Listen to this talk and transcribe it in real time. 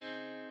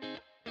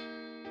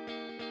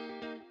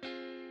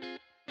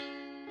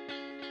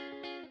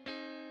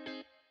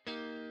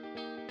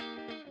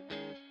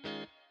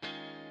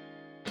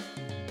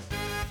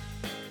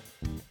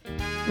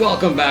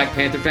Welcome back,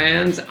 Panther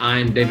fans.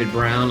 I'm David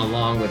Brown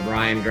along with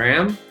Ryan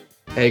Graham.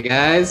 Hey,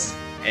 guys.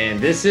 And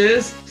this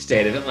is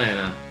State of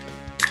Atlanta.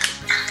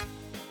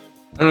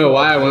 I don't know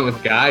why I went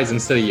with guys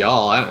instead of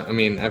y'all. I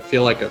mean, I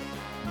feel like a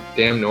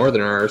damn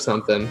northerner or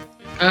something.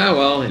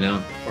 Well,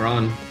 we're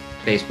on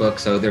Facebook,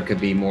 so there could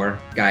be more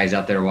guys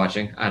out there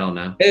watching. I don't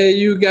know. Hey,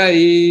 you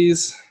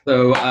guys.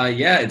 So,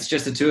 it's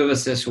just the two of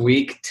us this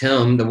week.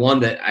 Tim, the one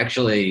that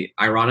actually,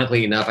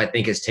 ironically enough, I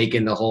think has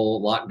taken the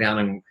whole lockdown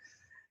and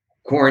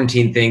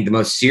quarantine thing the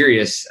most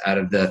serious out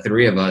of the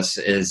three of us,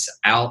 is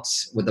out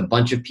with a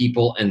bunch of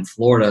people in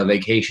Florida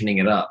vacationing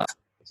it up.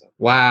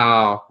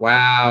 Wow.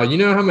 You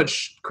know how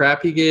much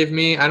crap he gave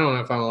me? I don't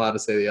know if I'm allowed to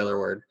say the other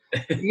word.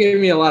 He gave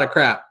me a lot of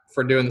crap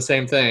for doing the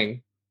same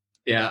thing.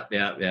 Yeah.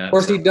 Of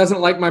course, he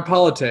doesn't like my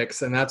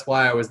politics, and that's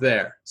why I was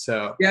there.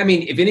 So yeah, I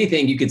mean, if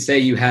anything, you could say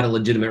you had a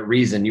legitimate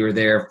reason. You were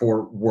there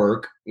for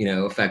work,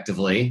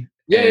 effectively.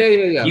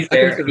 Yeah. He's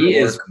there. He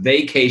is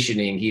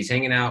vacationing. He's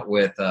hanging out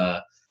with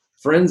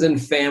friends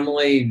and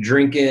family,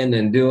 drinking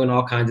and doing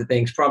all kinds of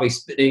things, probably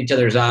spitting in each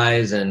other's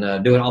eyes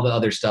and doing all the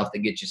other stuff that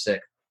gets you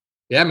sick.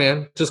 Yeah,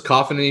 man. Just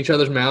coughing in each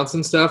other's mouths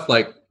and stuff.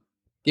 Like,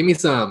 give me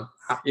some.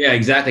 Yeah,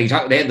 exactly.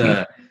 They had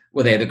the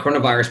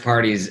coronavirus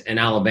parties in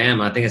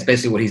Alabama. I think that's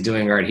basically what he's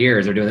doing right here.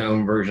 Is they're doing their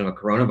own version of a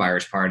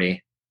coronavirus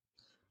party.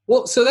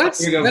 Well, so that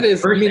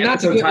is. First, I mean,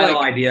 not to get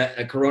title idea,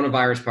 a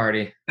coronavirus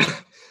party.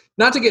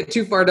 Not to get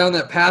too far down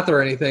that path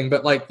or anything,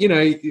 but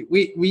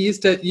we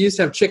used to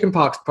have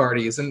chickenpox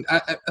parties, and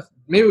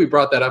maybe we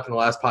brought that up in the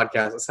last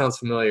podcast. It sounds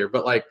familiar,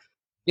 but where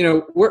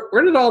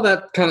did all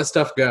that kind of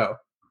stuff go?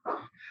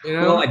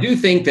 Well, I do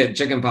think that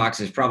chickenpox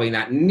is probably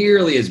not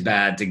nearly as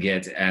bad to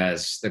get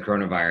as the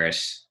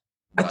coronavirus.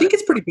 I think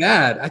it's pretty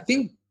bad. I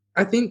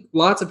think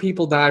lots of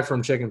people die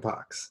from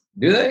chickenpox.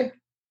 Do they?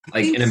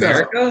 Like in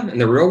America, in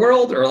the real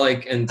world, or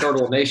like in third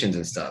world nations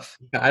and stuff?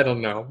 I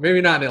don't know. Maybe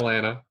not in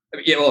Atlanta.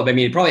 Yeah, well, I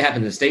mean, it probably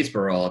happens in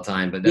Statesboro all the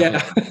time, but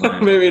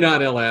maybe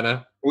not in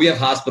Atlanta. We have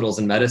hospitals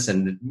and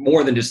medicine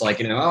more than just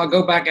I'll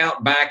go back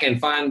and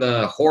find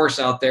the horse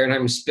out there and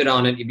have him spit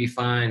on it. You'd be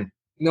fine.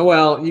 No,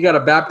 well, you got to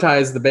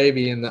baptize the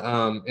baby in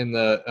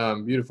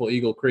the beautiful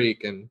Eagle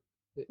Creek, and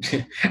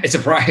it's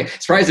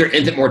surprised their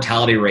infant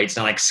mortality rate's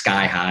not like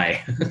sky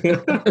high.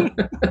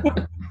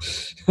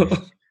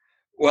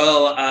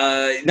 Well,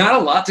 not a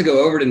lot to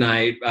go over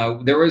tonight.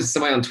 There was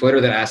somebody on Twitter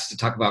that asked to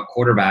talk about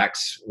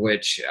quarterbacks,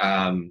 which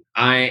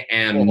I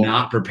am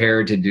not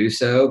prepared to do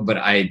so, but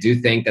I do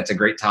think that's a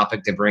great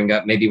topic to bring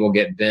up. Maybe we'll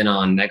get Ben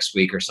on next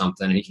week or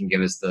something, and he can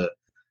give us the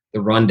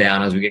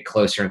rundown as we get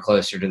closer and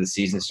closer to the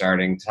season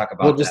starting. Talk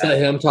about. We'll just let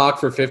him talk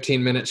for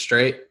 15 minutes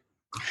straight.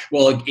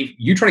 Well, if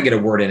you try to get a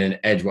word in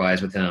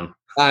edgewise with him.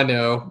 I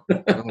know.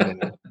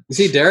 You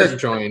see, Derek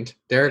joined.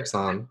 Derek's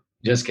on.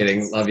 Just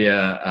kidding. Love you,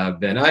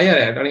 Ben. Oh,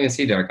 yeah, I don't even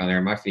see Derek on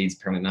there. My feed's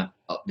apparently not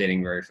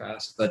updating very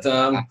fast. But,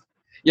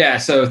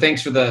 so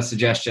thanks for the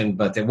suggestion.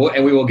 But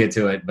we will get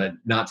to it, but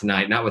not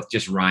tonight. Not with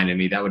just Ryan and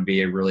me. That would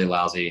be a really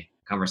lousy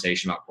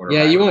conversation about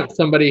quarterback. Yeah, you want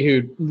somebody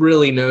who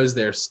really knows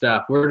their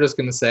stuff. We're just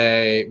going to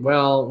say,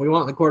 well, we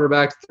want the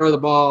quarterback to throw the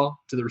ball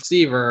to the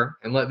receiver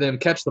and let them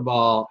catch the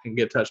ball and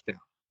get a touchdown.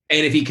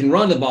 And if he can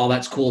run the ball,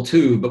 that's cool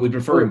too, but we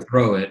prefer him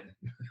throw it.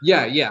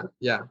 Yeah.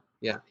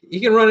 He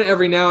can run it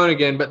every now and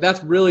again, but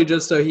that's really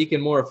just so he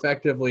can more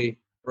effectively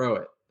throw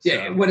it. So.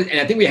 Yeah, and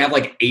I think we have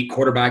 8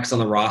 quarterbacks on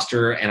the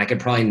roster, and I could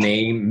probably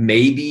name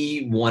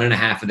maybe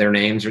 1.5 of their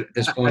names at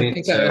this point. I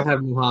think I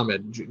have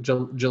Muhammad,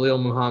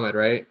 Jaleel Muhammad,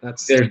 right?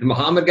 There's the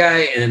Muhammad guy,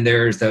 and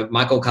there's the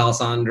Michael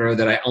Calasandro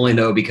that I only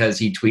know because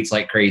he tweets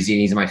like crazy,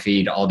 and he's in my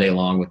feed all day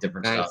long with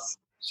different stuff.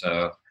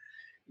 So,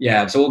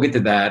 yeah, so we'll get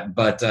to that.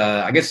 But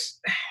I guess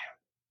it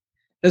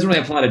doesn't really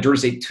apply to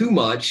Georgia State too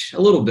much,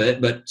 a little bit,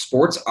 but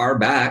sports are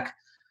back.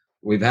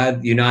 We've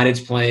had United's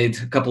played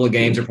a couple of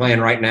games. They're playing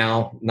right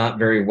now, not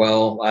very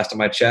well last time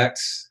I checked.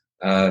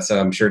 So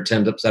I'm sure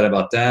Tim's upset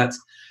about that.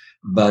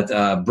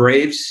 But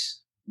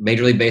Braves,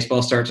 Major League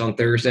Baseball starts on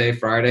Thursday,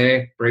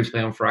 Friday. Braves play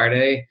on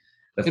Friday.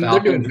 And they're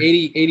doing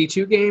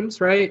 82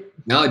 games, right?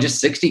 No, just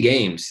 60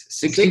 games.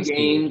 60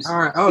 games.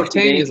 All right. Oh,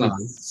 Tank is on.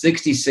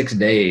 66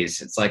 days.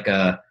 It's like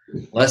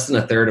less than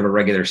a third of a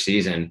regular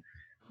season.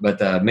 But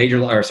the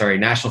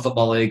National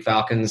Football League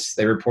Falcons,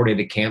 they reported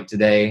to camp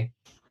today.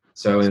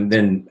 So, and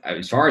then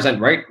as far as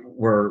I'm right,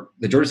 where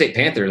the Georgia State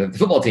Panthers, the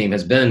football team,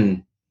 has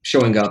been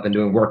showing up and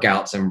doing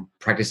workouts and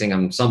practicing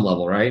on some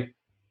level, right?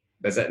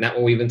 Is that not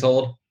what we've been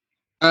told?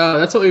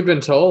 That's what we've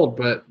been told,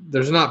 but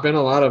there's not been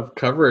a lot of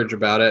coverage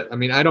about it. I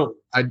mean,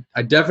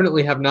 I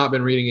definitely have not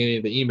been reading any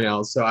of the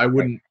emails, so I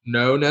wouldn't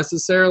know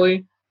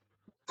necessarily.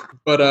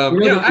 But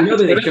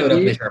they showed up,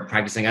 they started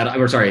practicing.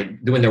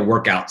 Doing their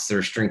workouts,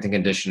 their strength and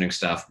conditioning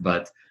stuff.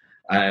 But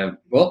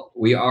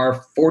we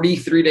are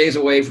 43 days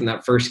away from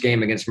that first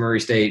game against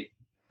Murray State,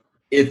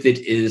 if it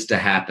is to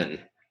happen.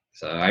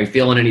 So, are you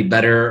feeling any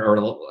better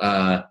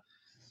or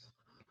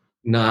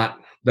not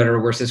better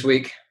or worse this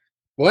week?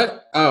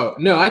 What? Oh,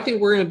 no, I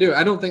think we're going to do it.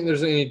 I don't think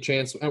there's any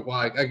chance. Well,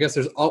 I guess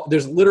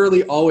there's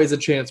literally always a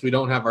chance we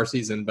don't have our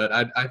season, but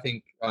I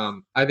think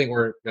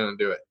we're going to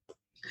do it.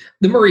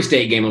 The Murray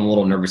State game I'm a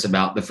little nervous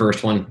about, the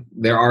first one.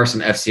 There are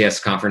some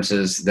FCS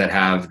conferences that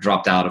have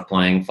dropped out of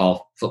playing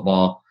fall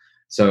football.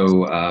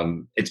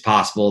 So it's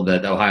possible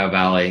that Ohio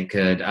Valley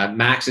could.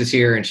 Max is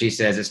here, and she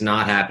says it's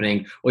not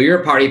happening. Well,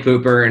 you're a party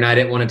pooper, and I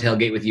didn't want to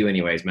tailgate with you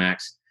anyways,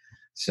 Max.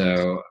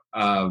 So,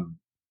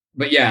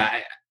 but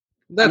yeah.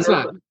 That's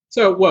not.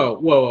 So,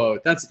 whoa.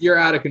 You're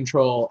out of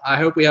control. I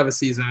hope we have a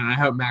season, and I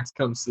hope Max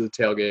comes to the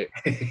tailgate.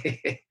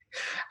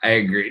 I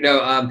agree.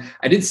 No,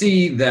 I did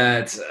see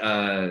that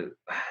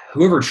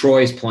whoever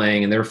Troy's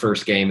playing in their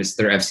first game is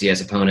their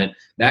FCS opponent.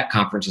 That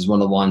conference is one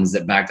of the ones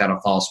that backed out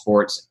of fall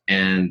sports.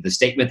 And the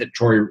statement that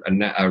Troy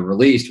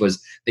released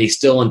was they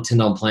still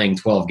intend on playing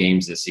 12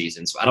 games this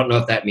season. So I don't know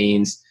if that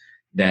means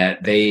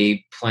that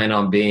they plan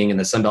on being in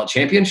the Sun Belt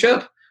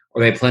Championship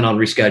or they plan on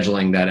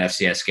rescheduling that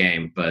FCS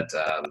game. But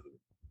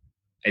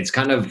it's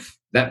kind of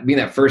that being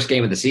that first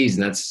game of the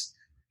season. That's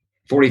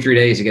 43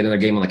 days to get another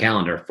game on the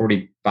calendar.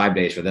 45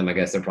 days for them. I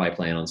guess they're probably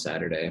playing on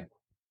Saturday.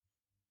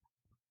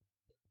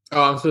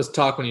 Oh, I'm supposed to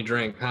talk when you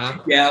drink, huh?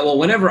 Yeah, well,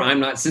 whenever I'm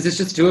not, since it's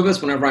just two of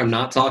us, whenever I'm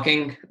not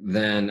talking,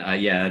 then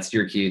yeah, that's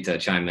your cue to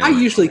chime in. I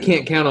usually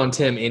can't count on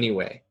Tim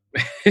anyway.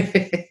 We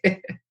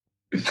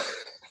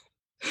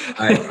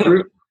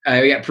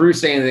got Peru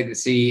saying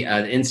that the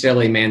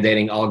NCAA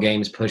mandating all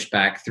games pushed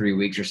back 3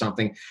 weeks or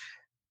something.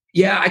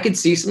 Yeah, I could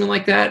see something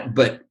like that,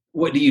 but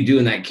what do you do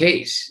in that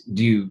case?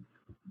 You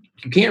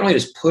can't really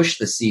just push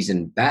the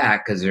season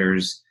back because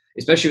there's,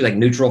 especially like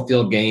neutral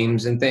field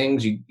games and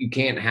things, you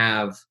can't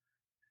have,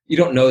 you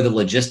don't know the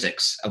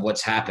logistics of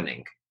what's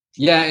happening.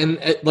 Yeah,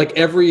 and like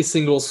every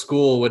single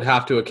school would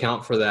have to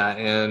account for that.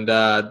 And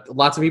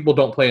lots of people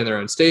don't play in their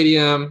own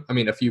stadium. I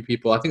mean, a few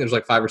people, I think there's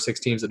like 5 or 6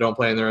 teams that don't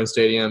play in their own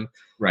stadium.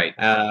 Right.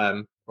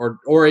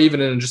 Or even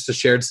in just a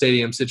shared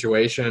stadium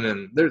situation.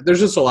 And there's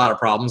just a lot of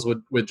problems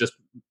with just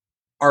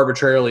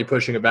arbitrarily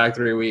pushing it back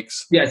 3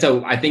 weeks. Yeah,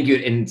 so I think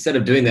instead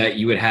of doing that,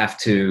 you would have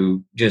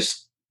to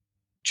just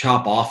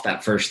chop off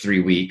that first 3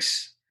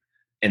 weeks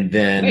and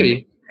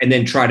then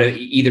try to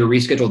either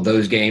reschedule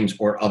those games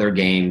or other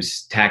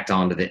games tacked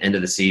on to the end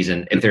of the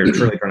season if they're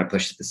truly trying to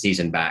push the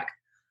season back.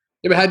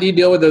 Yeah, but how do you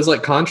deal with those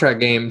like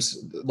contract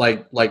games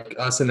like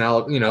us in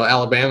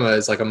Alabama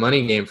is like a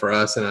money game for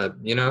us and how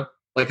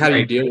do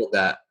you deal with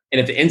that? And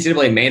if the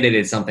NCAA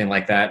mandated something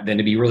like that, then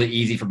it'd be really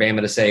easy for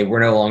Bama to say, we're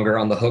no longer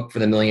on the hook for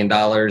the $1 million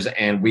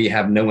and we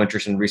have no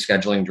interest in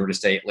rescheduling Georgia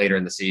State later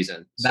in the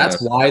season.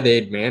 That's why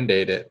they'd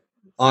mandate it,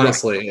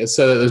 honestly, right.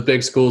 So that those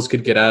big schools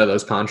could get out of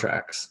those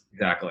contracts.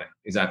 Exactly.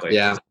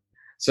 Yeah.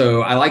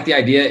 So I like the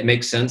idea. It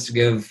makes sense to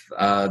give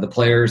the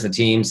players, the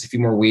teams, a few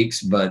more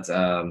weeks, but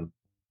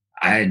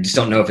I just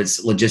don't know if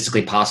it's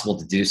logistically possible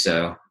to do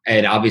so.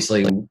 And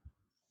obviously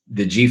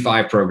the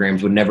G5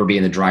 programs would never be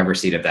in the driver's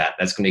seat of that.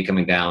 That's going to be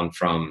coming down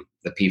from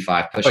the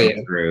P5 pushing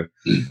it through.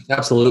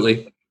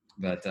 Absolutely.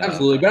 But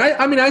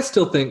I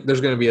still think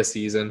there's going to be a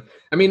season.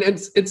 I mean,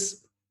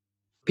 it's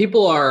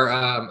people are,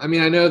 I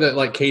know that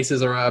like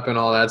cases are up and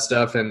all that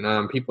stuff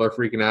and people are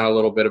freaking out a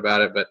little bit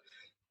about it, but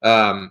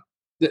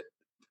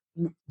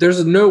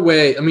there's no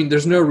way,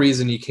 there's no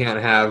reason you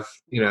can't have,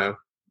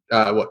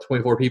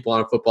 24 people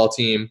on a football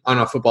team, on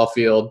a football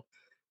field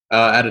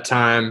at a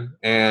time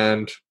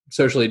and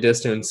socially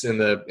distance in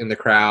the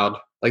crowd.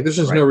 Like there's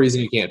just no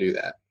reason you can't do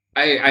that.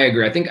 I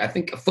agree. I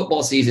think a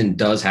football season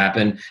does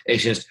happen.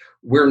 It's just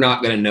we're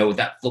not going to know what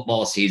that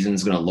football season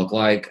is going to look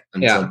like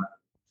until the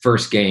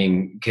first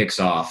game kicks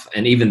off.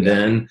 And even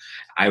then,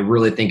 I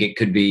really think it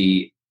could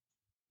be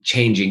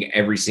changing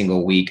every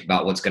single week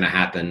about what's going to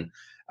happen.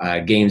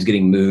 Games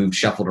getting moved,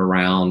 shuffled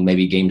around,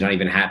 maybe games not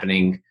even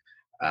happening.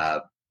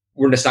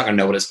 We're just not going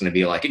to know what it's going to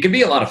be like. It could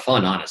be a lot of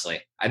fun, honestly.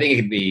 I think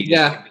it could be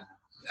a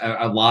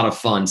lot of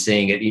fun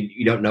seeing it.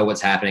 You don't know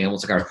what's happening.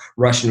 Almost like a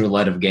Russian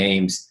roulette of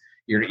games.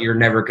 You're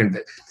never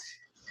convinced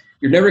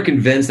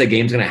that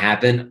game's going to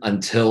happen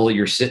until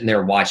you're sitting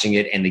there watching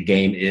it and the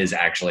game is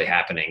actually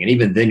happening. And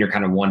even then, you're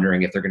kind of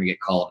wondering if they're going to get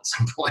called at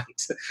some point.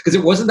 Because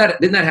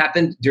didn't that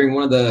happen during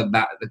one of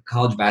the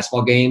college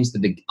basketball games?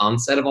 The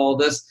onset of all of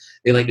this,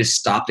 they just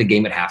stopped the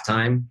game at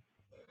halftime.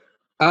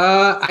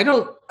 I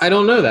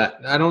don't know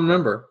that. I don't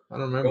remember.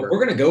 Well, we're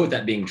going to go with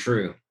that being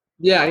true.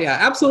 Yeah,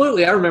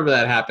 absolutely. I remember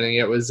that happening.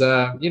 It was,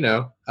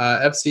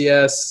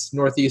 FCS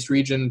Northeast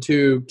Region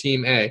 2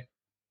 Team A.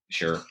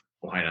 Sure.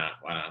 Why not?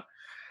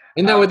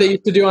 Isn't that what they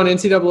used to do on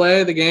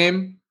NCAA, the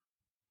game?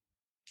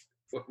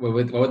 What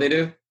would they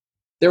do?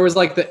 There was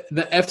like the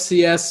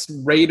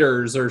FCS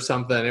Raiders or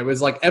something. It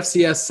was like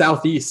FCS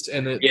Southeast.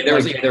 And there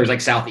was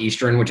like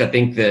Southeastern, which I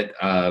think that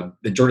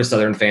the Georgia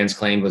Southern fans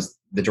claimed was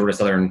the Georgia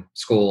Southern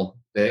school.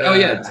 They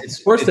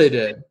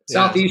did.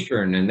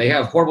 Southeastern, and they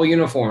have horrible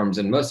uniforms,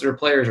 and most of their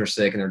players are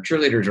sick, and their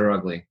cheerleaders are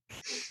ugly.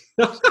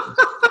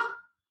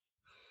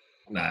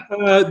 No,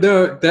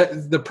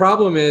 the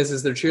problem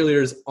is their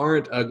cheerleaders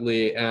aren't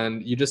ugly,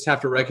 and you just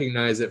have to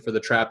recognize it for the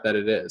trap that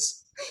it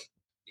is.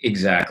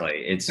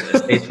 Exactly. It's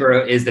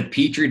Statesboro is the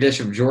petri dish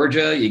of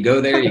Georgia. You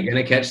go there, you're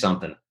gonna catch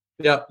something.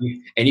 Yeah,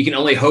 and you can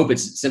only hope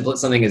it's simple.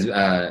 Something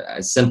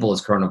as simple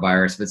as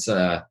coronavirus. If it's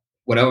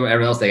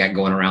whatever else they got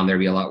going around there,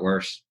 be a lot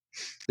worse.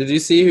 Did you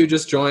see who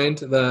just joined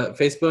the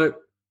Facebook?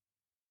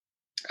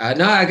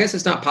 No, I guess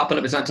it's not popping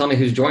up. It's not telling me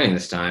who's joining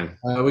this time.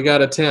 We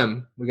got a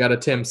Tim. We got a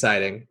Tim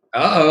sighting. We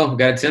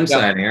got a Tim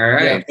sighting. All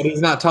right. Yeah, but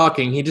he's not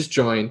talking. He just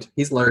joined.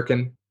 He's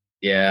lurking.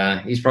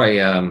 Yeah, he's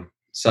probably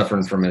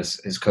suffering from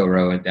his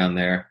co-row down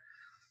there.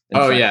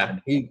 Oh, yeah.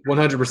 He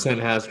 100%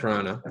 has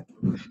corona.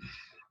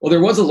 Well, there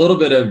was a little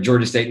bit of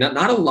Georgia State.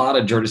 Not a lot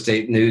of Georgia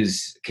State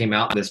news came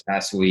out this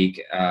past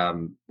week,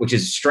 which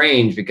is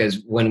strange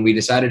because when we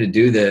decided to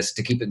do this,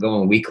 to keep it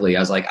going weekly, I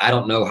was like, I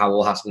don't know how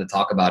we'll have something to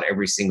talk about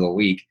every single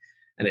week.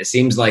 And it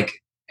seems like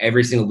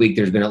every single week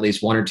there's been at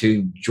least one or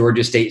two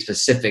Georgia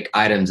State-specific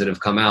items that have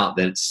come out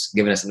that's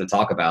given us something to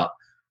talk about.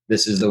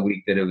 This is the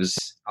week that I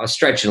was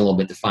stretching a little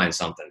bit to find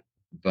something.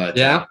 But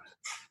yeah.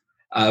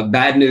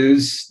 Bad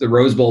news, the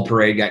Rose Bowl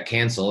parade got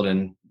canceled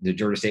and the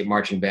Georgia State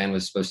marching band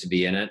was supposed to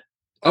be in it.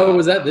 Oh,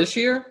 was that this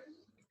year?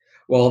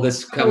 Well,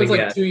 this coming was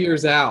like 2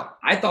 years out.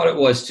 I thought it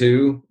was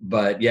too,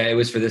 but yeah, it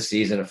was for this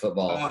season of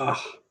football.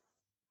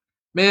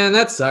 Man,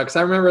 that sucks.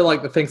 I remember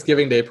like the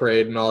Thanksgiving Day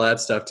parade and all that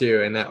stuff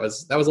too, and that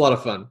was a lot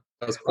of fun.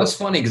 That was cool. That's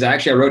funny because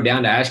actually I wrote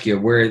down to ask you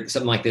where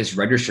something like this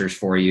registers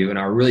for you, and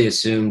I really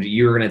assumed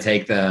you were going to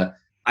take the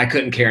I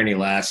couldn't care any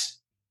less.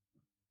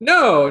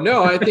 No,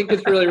 I think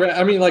it's really right.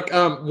 I mean, like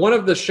one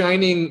of the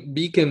shining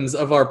beacons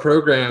of our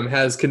program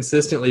has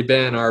consistently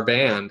been our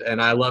band,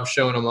 and I love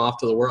showing them off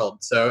to the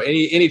world. So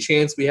any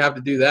chance we have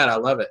to do that, I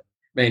love it.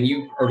 Man,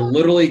 you are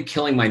literally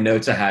killing my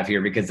notes I have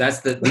here because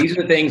these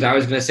are the things I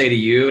was going to say to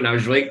you, and I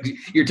was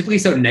you're typically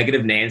so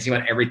negative Nancy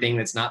about everything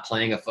that's not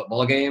playing a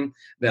football game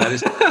that I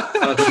just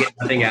don't get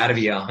nothing out of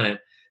you on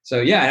it. So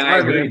yeah, and I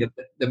agree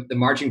that the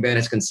marching band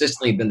has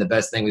consistently been the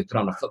best thing we've put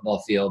on a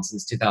football field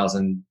since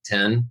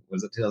 2010.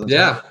 Was it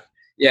 2010?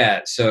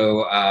 Yeah.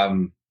 So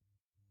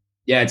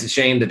it's a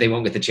shame that they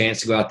won't get the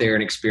chance to go out there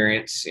and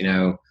experience,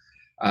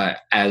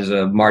 as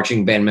a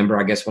marching band member,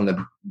 I guess one of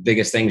the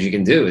biggest things you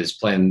can do is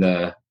playing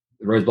the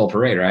Rose Bowl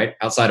parade, right?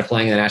 Outside of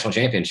playing in the national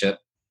championship.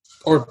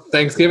 Or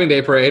Thanksgiving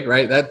Day parade,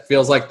 right? That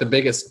feels like the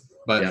biggest,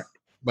 but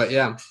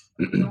yeah.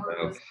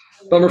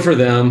 Bummer for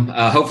them.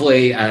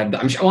 Hopefully,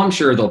 I'm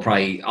sure they'll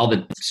probably, all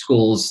the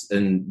schools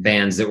and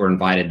bands that were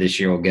invited this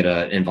year will get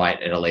an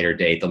invite at a later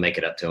date. They'll make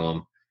it up to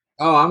them.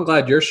 Oh, I'm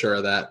glad you're sure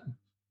of that.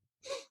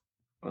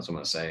 That's what I'm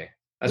going to say.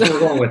 That's what we're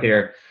going with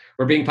here.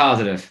 We're being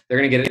positive. They're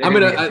going to get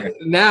it.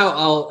 Now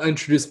I'll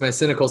introduce my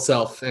cynical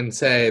self and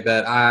say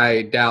that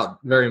I doubt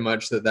very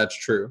much that that's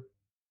true.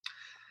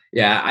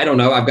 Yeah, I don't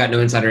know. I've got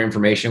no insider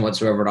information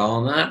whatsoever at all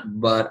on that,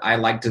 but I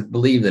like to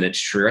believe that it's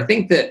true. I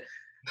think that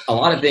a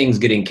lot of things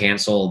getting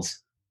canceled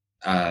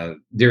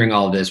during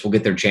all of this will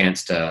get their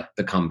chance to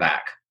come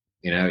back.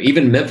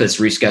 Even Memphis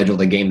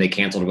rescheduled a game they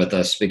canceled with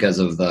us because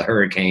of the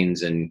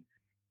hurricanes and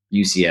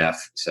UCF.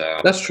 So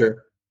that's true.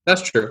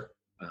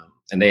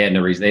 And they had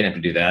no reason. They didn't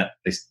have to do that.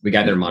 We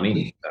got their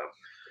money. So.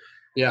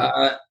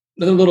 Yeah.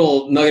 Another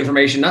little nugget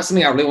information, not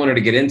something I really wanted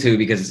to get into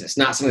because it's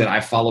not something that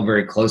I follow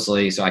very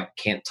closely, so I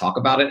can't talk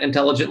about it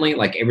intelligently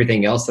like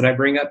everything else that I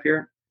bring up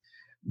here.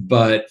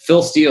 But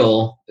Phil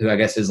Steele, who I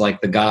guess is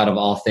like the god of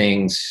all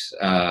things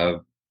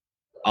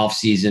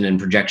off-season and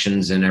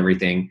projections and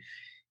everything,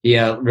 he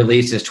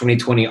released his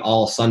 2020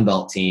 All Sun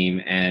Belt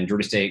team, and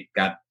Georgia State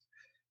got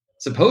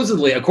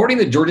supposedly, according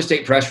to the Georgia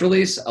State press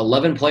release,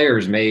 11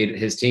 players made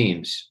his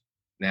teams.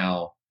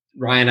 Now,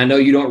 Ryan, I know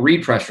you don't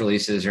read press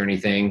releases or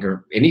anything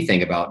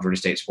about Georgia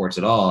State sports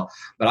at all,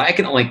 but I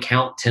can only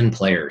count 10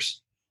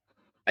 players.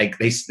 Like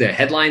the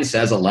headline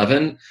says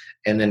 11,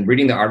 and then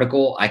reading the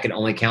article, I can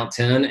only count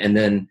 10. And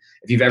then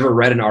if you've ever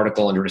read an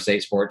article on Georgia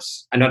State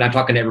sports, I know I'm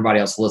talking to everybody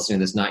else listening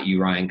that's not you,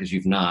 Ryan, because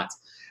you've not.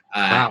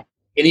 Wow.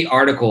 Any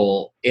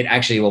article, it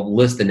actually will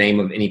list the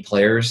name of any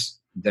players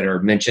that are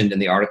mentioned in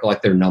the article,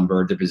 like their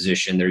number, their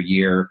position, their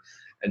year,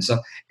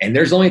 and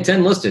there's only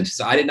 10 listed,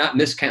 so I did not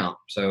miscount.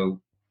 So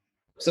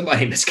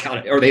somebody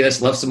miscounted, or they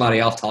just left somebody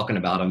off talking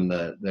about them.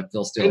 The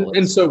Phil Steele.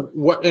 And so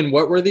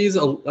what were these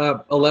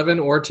 11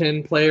 or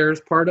 10 players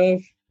part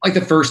of? Like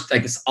the first,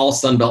 like this all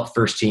Sun Belt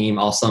first team,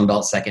 all Sun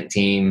Belt second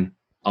team,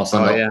 all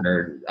Sun Belt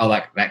third, all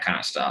that kind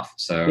of stuff.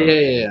 So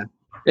yeah.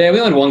 We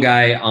only had one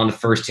guy on the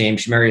first team,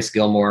 Shamarius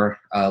Gilmore,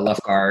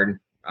 left guard.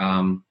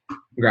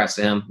 Congrats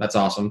to him. That's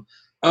awesome.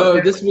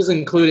 Oh, this was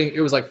including, it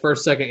was like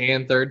first, second,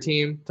 and third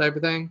team type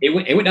of thing? It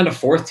went down to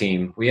fourth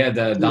team. We had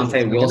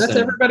Dante Wilson. That's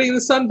everybody in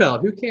the Sun Belt.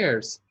 Who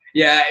cares?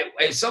 Yeah,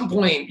 at some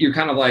point, you're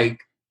kind of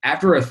like,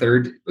 after a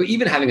third,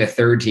 even having a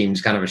third team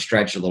is kind of a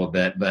stretch a little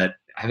bit, but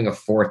having a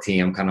fourth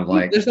team, I'm kind of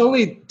like. There's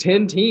only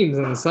 10 teams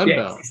in the Sun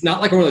Belt. It's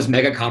not like one of those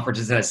mega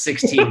conferences that has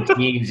 16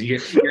 teams. Your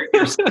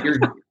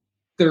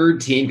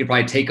third team could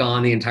probably take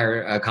on the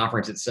entire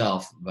conference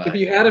itself. But if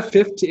you had a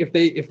fifth, if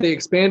they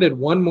expanded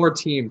one more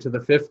team to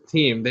the fifth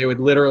team, they would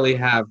literally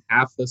have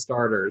half the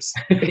starters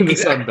in the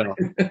Sun Belt.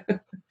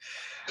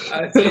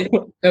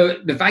 So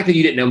the fact that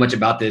you didn't know much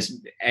about this,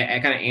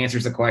 it kind of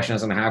answers the question I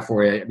was going to have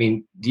for you. I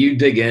mean, do you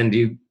dig in? Do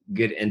you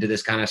get into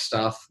this kind of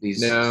stuff?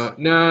 No,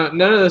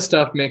 none of this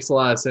stuff makes a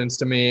lot of sense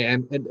to me,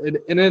 and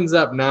it ends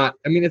up not.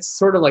 I mean, it's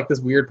sort of like this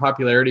weird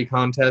popularity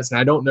contest, and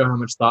I don't know how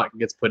much thought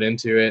gets put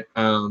into it.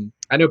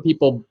 I know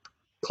people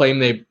claim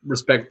they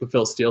respect the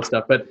Phil Steele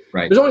stuff, but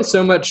Right. there's only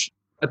so much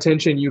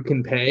attention you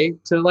can pay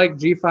to like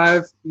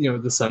G5,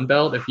 the Sun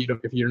Belt, if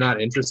you're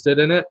not interested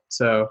in it.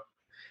 So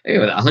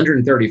with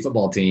 130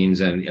 football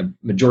teams and a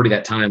majority of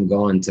that time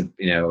going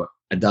to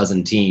a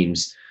dozen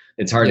teams,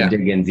 it's hard to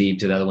dig in deep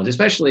to the other ones.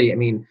 Especially, I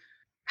mean,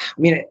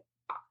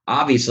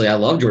 obviously, I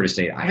love Georgia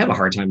State. I have a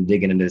hard time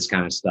digging into this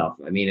kind of stuff.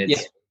 I mean,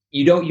 it's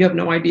you have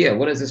no idea.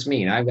 What does this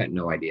mean? I've got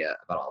no idea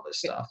about all this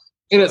stuff.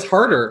 And it's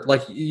harder.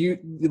 Like, you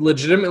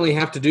legitimately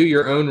have to do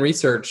your own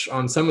research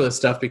on some of this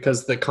stuff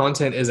because the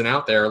content isn't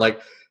out there.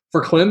 Like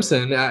for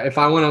Clemson, if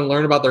I want to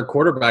learn about their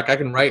quarterback, I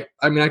can write.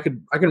 I mean,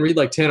 I can read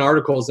like 10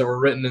 articles that were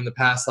written in the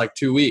past like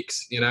 2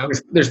 weeks.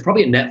 There's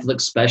probably a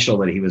Netflix special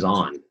that he was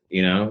on.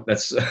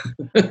 That's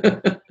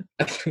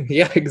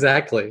yeah,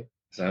 exactly.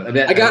 So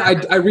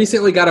I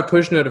recently got a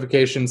push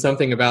notification,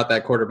 something about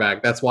that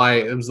quarterback. That's why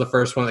it was the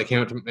first one that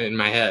came up in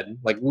my head.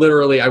 Like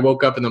literally, I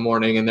woke up in the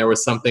morning and there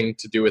was something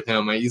to do with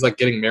him. He's like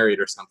getting married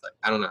or something.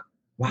 I don't know.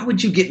 Why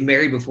would you get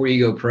married before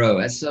you go pro?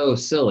 That's so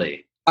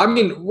silly. I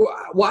mean,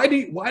 why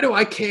do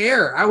I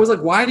care? I was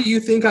like, why do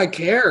you think I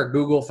care,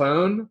 Google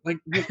phone? Like,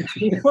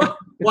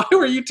 why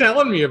were you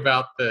telling me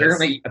about this?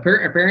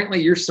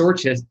 Apparently, your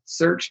search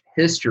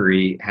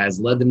history has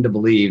led them to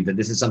believe that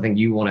this is something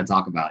you want to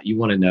talk about. You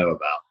want to know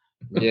about.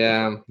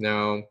 Yeah,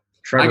 no.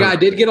 I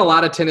did get a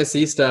lot of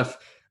Tennessee stuff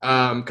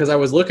because I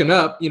was looking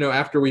up,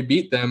 after we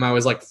beat them, I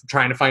was like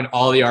trying to find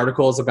all the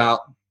articles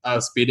about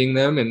us beating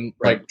them and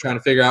like trying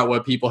to figure out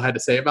what people had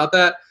to say about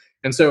that.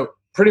 And so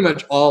pretty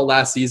much all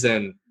last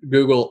season,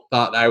 Google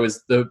thought I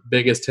was the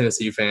biggest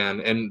Tennessee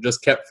fan and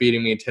just kept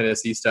feeding me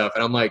Tennessee stuff.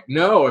 And I'm like,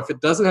 no, if it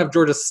doesn't have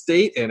Georgia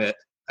State in it,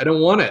 I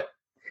don't want it.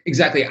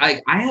 Exactly.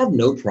 I have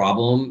no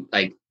problem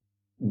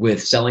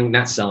with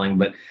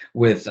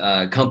with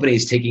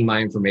companies taking my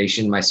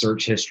information, my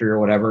search history or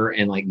whatever,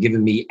 and like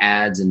giving me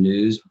ads and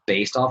news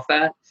based off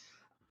that.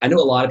 I know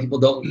a lot of people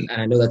don't,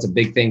 and I know that's a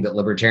big thing that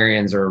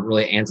libertarians are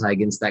really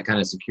against that kind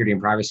of security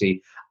and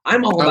privacy.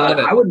 I'm all about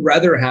it. I would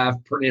rather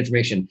have pertinent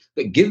information,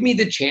 but give me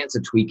the chance to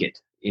tweak it.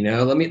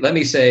 Let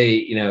me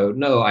say,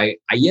 no, I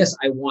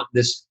want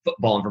this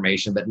football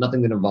information, but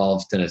nothing that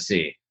involves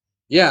Tennessee.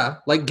 Yeah,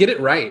 like get it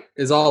right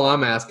is all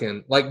I'm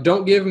asking. Like,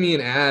 don't give me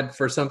an ad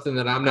for something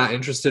that I'm not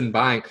interested in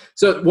buying.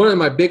 So one of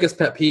my biggest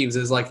pet peeves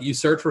is like you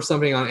search for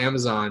something on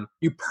Amazon,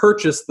 you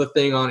purchase the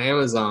thing on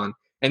Amazon,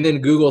 and then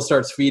Google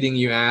starts feeding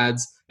you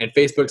ads and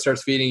Facebook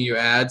starts feeding you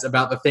ads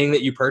about the thing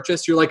that you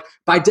purchased. You're like,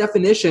 by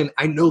definition,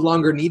 I no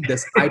longer need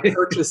this. I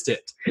purchased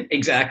it.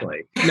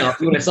 Exactly. Now, if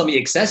you want to sell me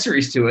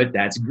accessories to it,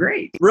 that's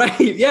great. Right.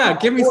 Yeah.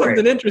 Give me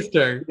something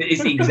interesting.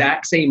 It's the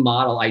exact same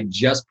model I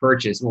just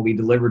purchased and will be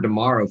delivered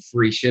tomorrow,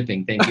 free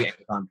shipping. Thank you,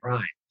 Amazon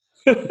Prime.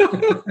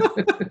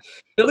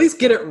 At least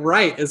get it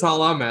right is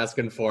all I'm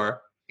asking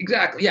for.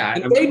 Exactly. Yeah.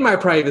 Invade my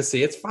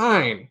privacy. It's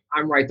fine.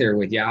 I'm right there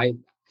with you. I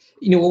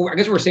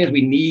guess what we're saying is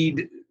we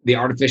need the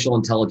artificial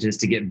intelligence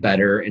to get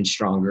better and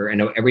stronger and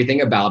know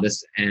everything about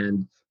us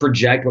and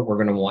project what we're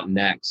going to want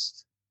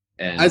next.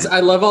 And I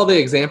love all the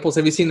examples.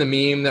 Have you seen the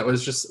meme that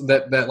was just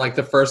that like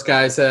the first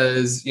guy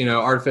says,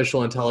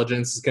 artificial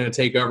intelligence is going to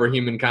take over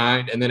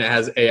humankind, and then it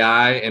has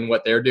AI and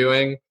what they're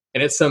doing,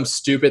 and it's some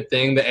stupid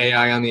thing the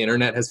AI on the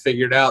internet has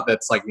figured out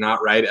that's like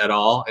not right at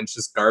all, and it's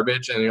just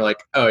garbage. And you're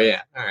like, oh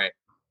yeah, all right.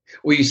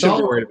 Well, you shouldn't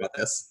be worried about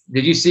this.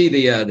 Did you see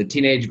the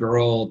teenage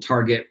girl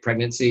Target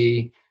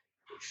pregnancy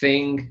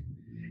thing?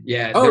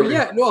 Yeah. Oh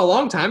yeah. No, a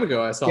long time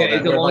ago I saw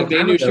that. Like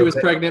they knew she was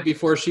pregnant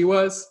before she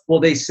was.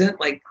 Well, they sent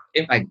like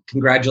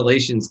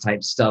congratulations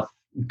type stuff,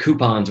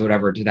 coupons,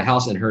 whatever, to the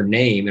house in her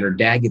name, and her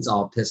dad gets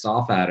all pissed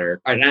off at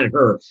her, or not at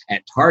her,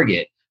 at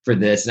Target for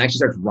this, and actually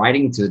starts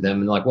writing to them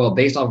and like, well,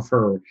 based off of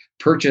her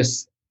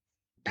purchase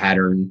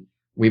pattern,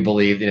 we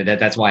believe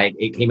that's why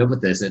it came up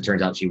with this, and it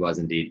turns out she was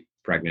indeed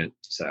pregnant.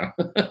 So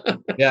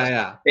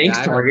yeah. Thanks,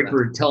 Target,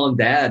 for telling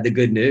Dad the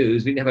good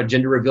news. We didn't have a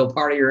gender reveal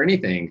party or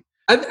anything.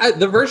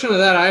 The version of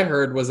that I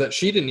heard was that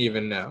she didn't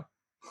even know.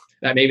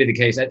 That may be the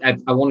case.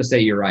 I want to say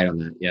you're right on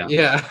that. Yeah.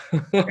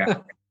 Yeah.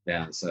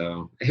 Yeah.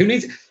 So who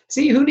needs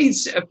free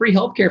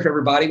healthcare for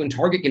everybody when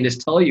Target can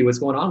just tell you what's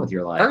going on with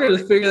your life? Target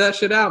just figure that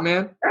shit out,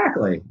 man.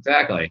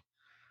 Exactly.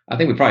 I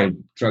think we probably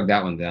drug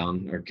that one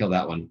down or killed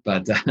that one.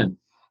 But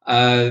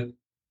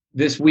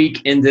this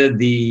week ended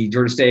the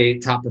Georgia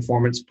State top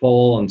performance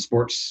poll on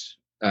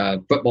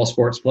football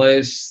sports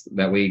plays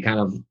that we kind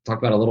of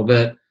talked about a little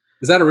bit.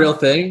 Is that a real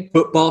thing?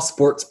 Football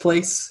sports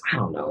place? I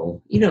don't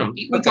know.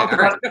 We talked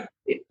about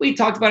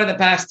it the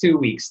past 2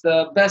 weeks.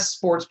 The best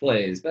sports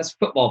plays, best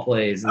football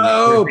plays.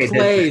 Oh,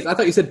 plays. I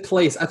thought you said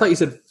place. I thought you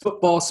said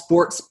football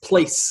sports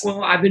place.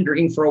 Well, I've been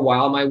drinking for a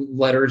while. My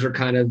letters are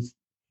kind of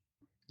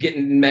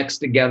getting mixed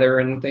together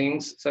and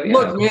things. So yeah.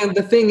 Look, man,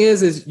 the thing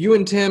is you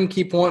and Tim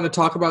keep wanting to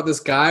talk about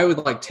this guy with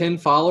like 10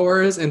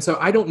 followers. And so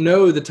I don't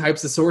know the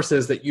types of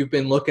sources that you've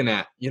been looking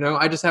at.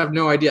 I just have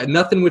no idea.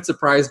 Nothing would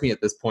surprise me at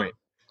this point.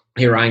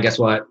 Hey, Ryan, guess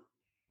what?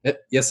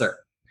 Yes, sir.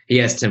 He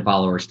has 10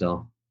 followers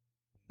still.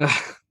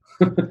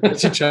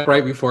 Did you check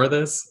right before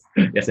this?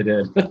 Yes, I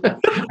did.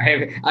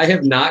 I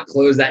have not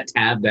closed that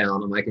tab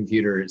down on my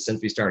computer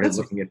since we started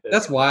looking at this.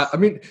 That's wild. I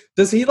mean,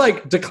 does he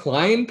like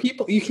decline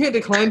people? You can't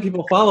decline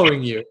people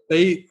following you.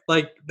 They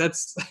like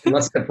that's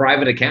unless it's a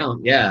private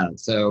account. Yeah.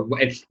 So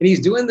and he's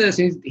doing this.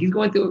 He's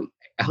going through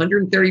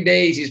 130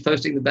 days. He's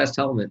posting the best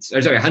helmets.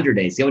 Or sorry, 100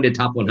 days. He only did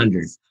top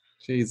 100.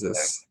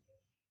 Jesus.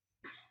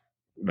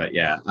 But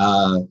yeah.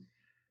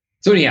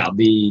 So anyhow,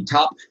 the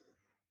top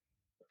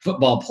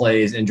football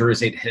plays in Georgia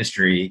State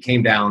history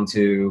came down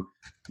to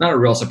not a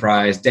real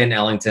surprise. Dan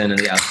Ellington in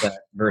the upset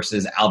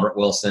versus Albert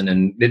Wilson,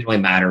 and it didn't really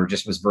matter. It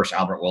just was versus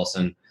Albert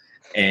Wilson.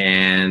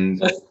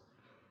 And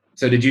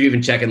so, did you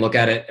even check and look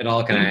at it at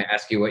all? Can I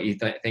ask you what you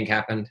think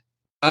happened?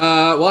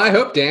 Well, I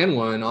hope Dan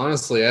won.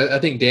 Honestly, I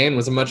think Dan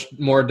was a much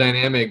more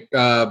dynamic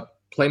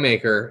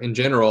playmaker in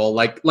general.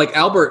 Like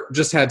Albert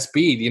just had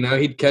speed. You know,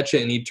 he'd catch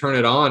it and he'd turn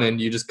it on, and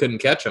you just couldn't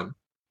catch him.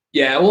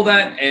 Yeah, well,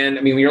 that and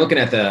I mean, when you're looking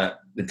at the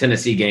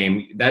Tennessee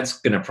game,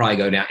 that's going to probably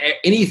go down.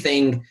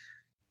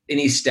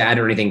 Any stat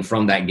or anything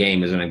from that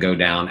game is going to go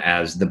down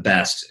as the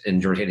best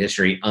in Georgia State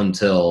history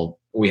until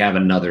we have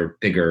another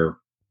bigger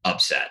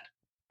upset.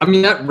 I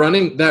mean, that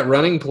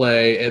running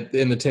play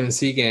in the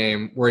Tennessee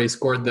game where he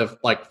scored the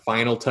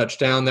final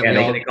touchdown that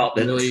they call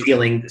it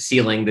the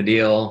sealing the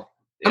deal.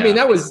 Yeah. I mean,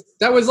 that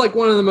was like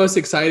one of the most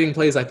exciting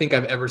plays I think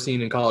I've ever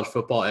seen in college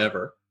football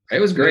ever. It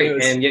was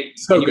great, and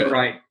you're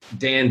right.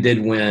 Dan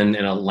did win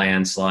in a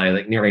landslide,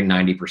 like nearly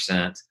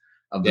 90%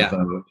 of the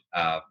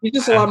vote. He's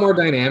just a lot more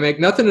dynamic.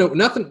 Nothing. I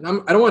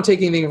don't want to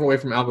take anything away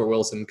from Albert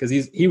Wilson because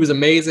he was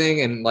amazing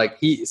and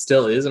he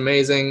still is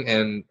amazing.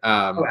 And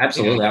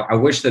absolutely. I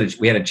wish that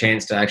we had a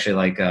chance to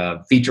actually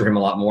feature him a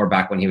lot more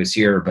back when he was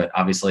here, but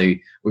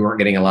obviously we weren't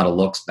getting a lot of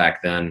looks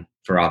back then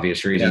for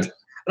obvious reasons. Yeah.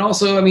 And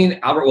also, I mean,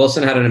 Albert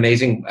Wilson had an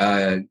amazing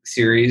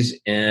series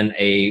in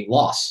a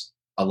loss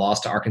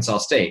to Arkansas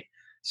State.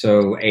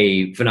 So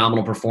a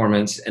phenomenal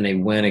performance and a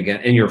win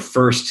again in your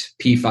first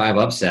P5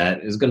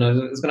 upset is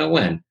gonna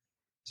win.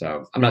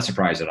 So I'm not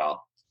surprised at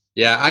all.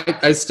 Yeah,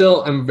 I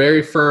still am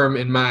very firm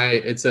in my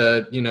it's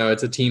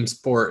a team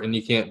sport and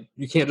you can't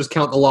just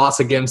count the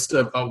loss against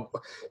you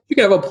can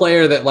have a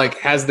player that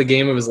has the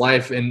game of his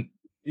life and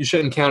you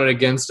shouldn't count it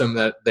against them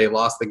that they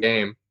lost the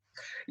game.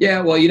 Yeah,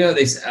 well,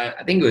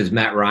 I think it was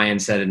Matt Ryan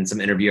said in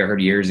some interview I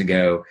heard years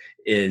ago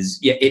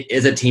it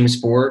is a team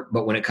sport,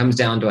 but when it comes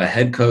down to a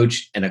head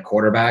coach and a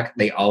quarterback,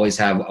 they always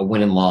have a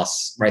win and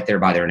loss right there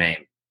by their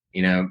name.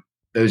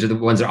 Those are the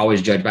ones that are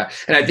always judged by.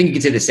 And I think you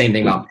could say the same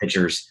thing about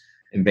pitchers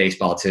in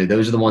baseball too.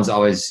 Those are the ones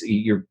always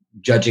you're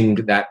judging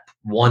that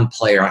one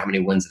player, how many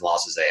wins and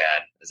losses they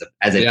had as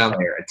a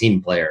player, a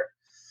team player.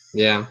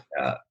 Yeah.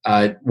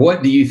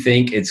 What do you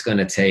think it's going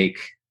to take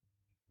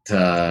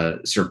to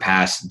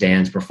surpass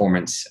Dan's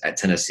performance at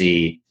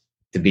Tennessee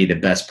to be the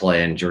best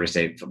play in Georgia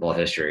State football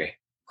history?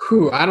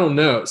 I don't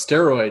know.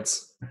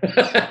 Steroids.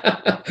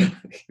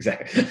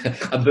 Exactly.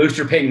 A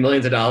booster paying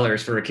millions of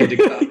dollars for a kid to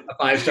come,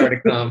 a 5-star to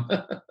come.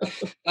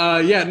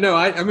 I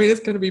mean, it's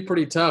going to be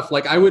pretty tough.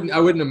 I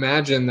wouldn't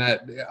imagine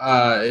that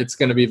it's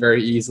going to be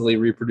very easily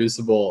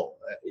reproducible,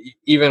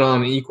 even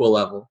on an equal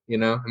level.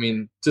 I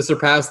mean, to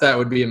surpass that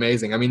would be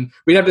amazing. I mean,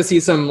 we'd have to see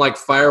some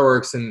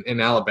fireworks in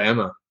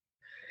Alabama.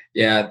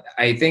 Yeah,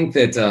 I think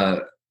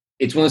that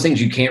it's one of those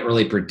things you can't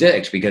really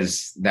predict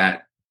because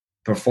that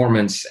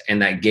performance and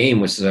that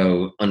game was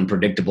so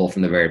unpredictable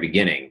from the very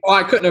beginning. Oh,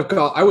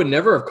 I would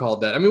never have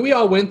called that. I mean, we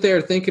all went there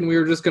thinking we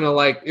were just going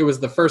to it was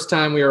the first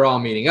time we were all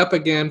meeting up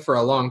again for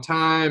a long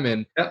time.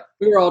 And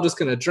we were all just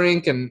going to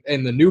drink and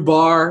in the new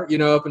bar,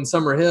 up in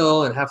Summer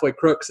Hill and Halfway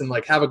Crooks and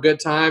have a good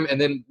time. And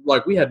then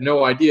we had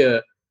no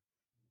idea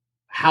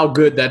how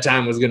good that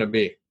time was going to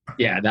be.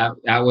 Yeah,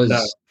 that was,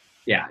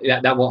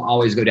 that will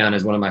always go down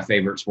as one of my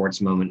favorite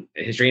sports moment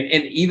in history.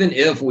 And even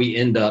if we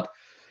end up,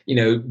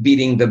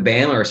 beating the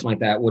Bama or something like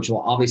that, which will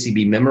obviously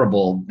be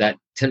memorable, that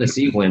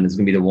Tennessee win is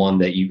going to be the one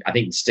that I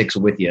think sticks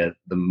with you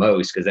the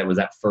most because that was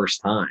that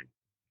first time.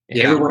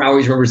 Yeah. Everyone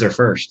always remembers their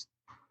first.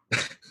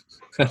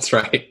 That's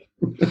right.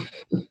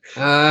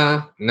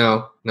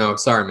 No,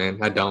 sorry, man.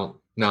 I don't.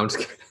 No, I'm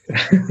just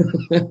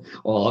kidding.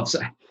 Well,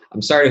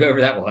 I'm sorry,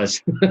 whoever that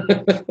was.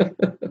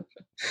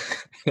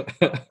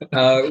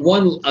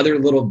 One other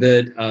little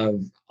bit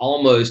of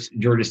almost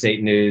Georgia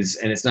State news,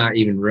 and it's not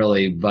even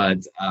really, but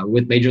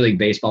with Major League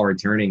Baseball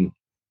returning,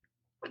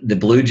 the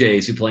Blue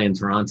Jays who play in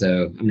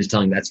Toronto, I'm just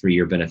telling you that's for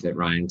your benefit,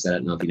 Ryan, because I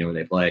don't know if you know where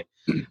they play.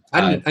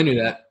 I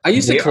knew that. I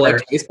used to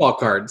collect baseball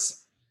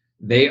cards.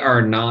 They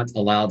are not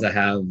allowed to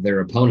have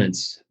their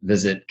opponents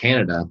visit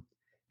Canada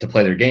to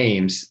play their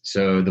games,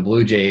 so the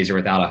Blue Jays are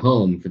without a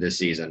home for this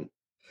season.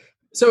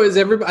 So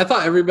I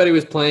thought everybody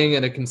was playing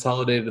at a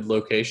consolidated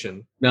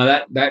location. No,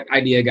 that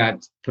idea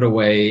got put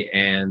away,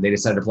 and they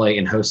decided to play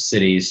in host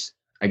cities,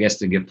 I guess,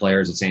 to give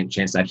players a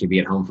chance to actually be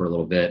at home for a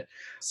little bit.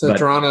 So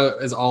Toronto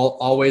is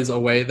always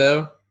away,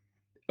 though?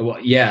 Well,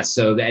 yeah.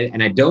 So,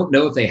 and I don't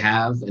know if they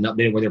have an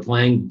updated where they're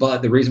playing,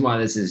 but the reason why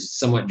this is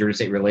somewhat Georgia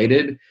State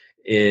related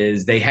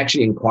is they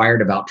actually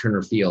inquired about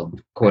Turner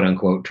Field, quote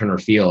unquote, Turner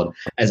Field,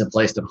 as a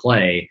place to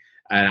play.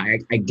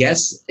 I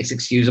guess it's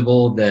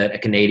excusable that a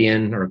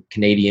Canadian or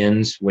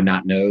Canadians would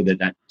not know that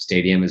that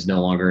stadium is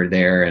no longer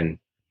there and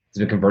it's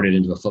been converted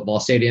into a football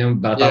stadium.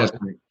 But I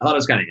thought it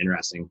was kind of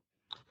interesting.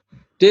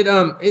 Did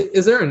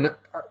is there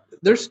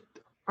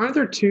aren't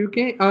there two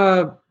games?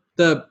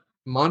 The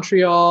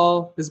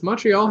Montreal, does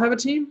Montreal have a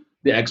team?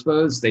 The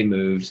Expos, they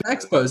moved. The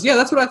Expos, yeah,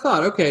 that's what I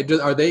thought. Okay,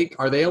 are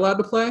they allowed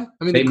to play?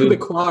 I mean, the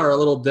Quebecois are a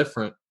little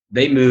different.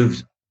 They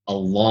moved a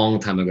long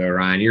time ago,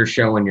 Ryan. You're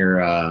showing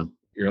your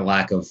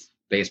lack of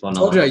baseball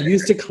knowledge. I told you I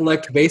used to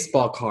collect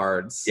baseball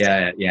cards.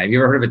 Yeah. Have you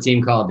ever heard of a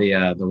team called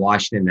the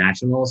Washington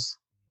Nationals?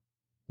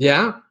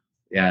 Yeah.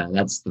 Yeah,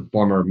 that's the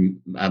former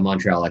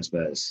Montreal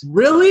Expos.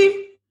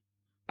 Really?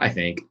 I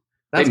think.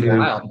 That's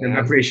wild.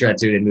 I'm pretty sure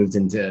that's who they moved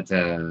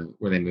into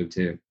where they moved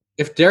to.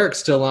 If Derek's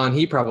still on,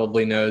 he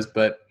probably knows,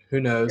 but who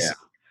knows? Yeah.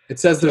 It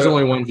says there's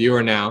only one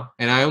viewer now,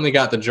 and I only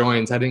got the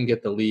joins. I didn't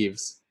get the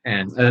leaves.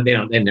 And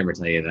they never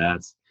tell you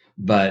that.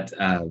 But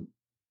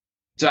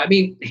so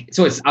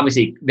it's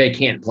obviously they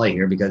can't play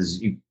here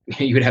because you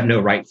would have no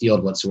right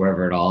field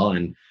whatsoever at all,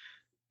 and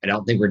I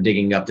don't think we're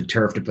digging up the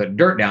turf to put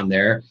dirt down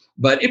there.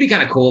 But it'd be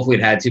kind of cool if we'd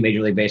had 2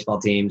 Major League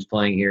Baseball teams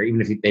playing here, even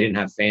if they didn't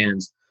have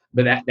fans.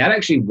 But that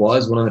actually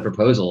was one of the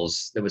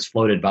proposals that was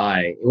floated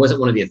by. It wasn't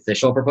one of the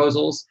official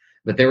proposals,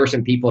 but there were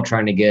some people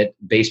trying to get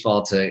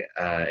baseball to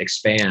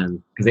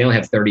expand because they only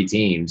have 30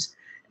 teams.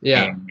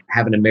 Yeah, and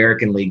have an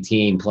American League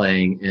team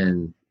playing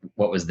in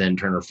what was then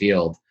Turner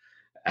Field.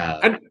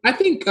 I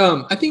think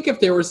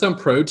if there was some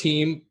pro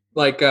team,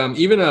 like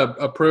even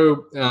a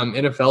pro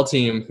NFL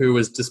team who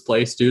was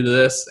displaced due to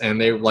this,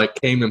 and they like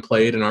came and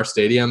played in our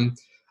stadium,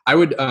 I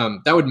would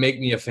that would make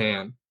me a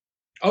fan.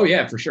 Oh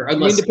yeah, for sure.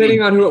 Unless,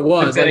 depending on who it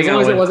was, like, as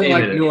long as it wasn't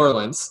like New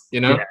Orleans,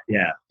 you know.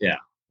 Yeah.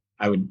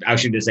 I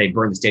should just say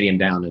burn the stadium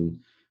down and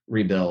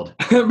rebuild.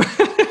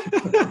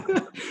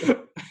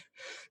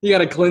 You got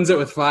to cleanse it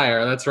with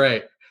fire. That's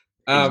right.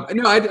 No,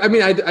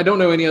 I don't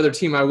know any other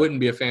team I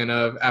wouldn't be a fan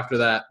of after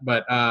that.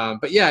 But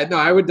yeah, no,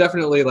 I would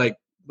definitely like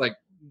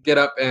get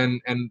up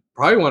and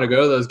probably want to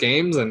go to those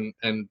games and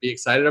be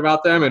excited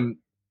about them. And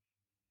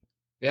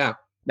yeah,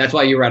 that's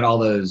why you were at all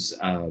those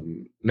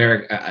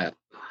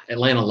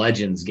Atlanta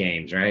Legends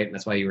games, right?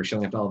 That's why you were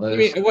showing up to all those.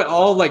 I mean,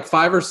 all like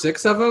 5 or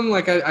 6 of them?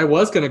 Like I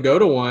was going to go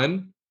to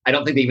one. I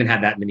don't think they even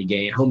had that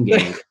many home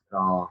games at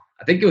all.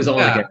 I think it was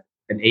only like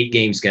an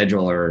 8-game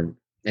schedule or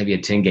maybe a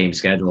 10-game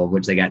schedule,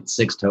 which they got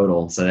 6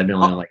 total. So they've been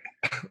only like.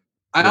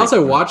 I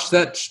also watched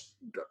that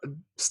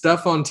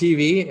stuff on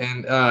TV,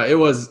 and it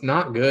was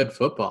not good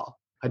football.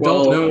 I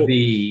don't know.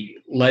 The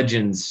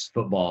Legends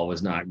football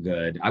was not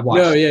good. I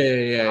watched.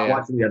 I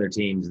watched the other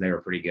teams; they were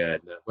pretty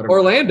good.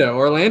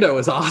 Orlando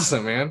was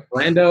awesome, man.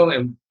 Orlando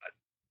and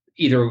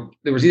there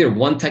was either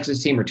one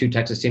Texas team or 2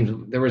 Texas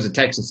teams. There was a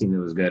Texas team that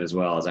was good as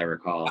well, as I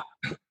recall.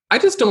 I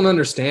just don't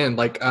understand.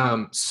 Like,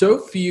 so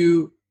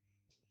few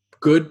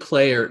good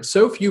players,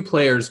 so few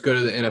players go to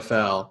the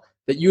NFL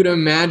that you'd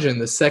imagine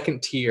the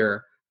second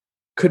tier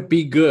could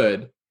be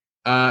good.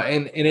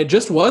 And it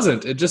just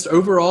wasn't. It just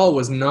overall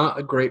was not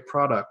a great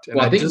product.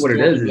 And I think what it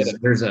is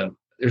there's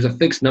a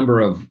fixed number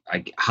of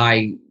like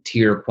high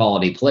tier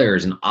quality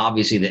players, and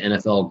obviously the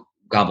NFL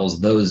gobbles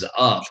those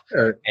up.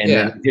 Sure. And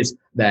then just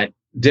that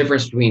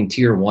difference between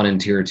tier 1 and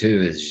tier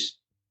 2 is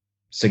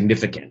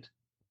significant.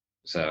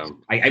 So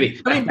I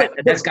mean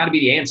that's got to be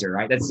the answer,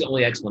 right? That's the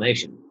only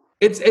explanation.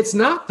 It's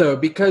not though,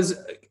 because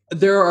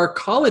there are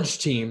college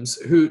teams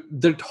who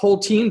the whole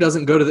team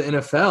doesn't go to the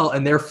NFL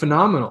and they're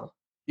phenomenal.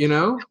 You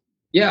know.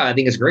 Yeah, I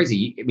think it's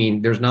crazy. I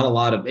mean, there's not a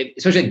lot of,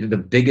 especially the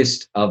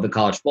biggest of the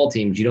college football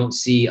teams, you don't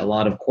see a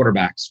lot of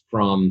quarterbacks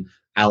from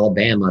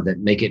Alabama that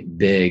make it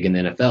big in the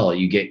NFL.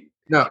 You get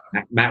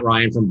Matt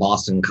Ryan from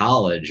Boston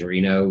College, or,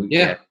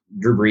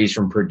 Drew Brees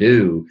from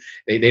Purdue.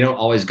 They don't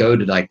always go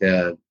to like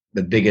the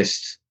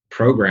biggest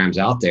programs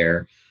out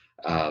there.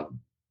 I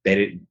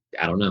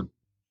don't know.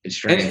 It's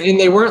strange. And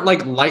they weren't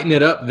like lighting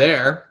it up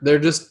there. They're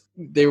just,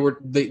 they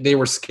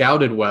were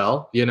scouted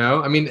well, you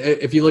know? I mean,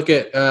 if you look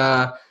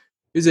at,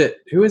 who is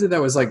it that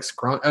was like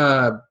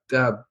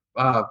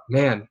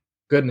man,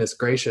 goodness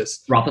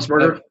gracious.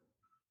 Roethlisberger?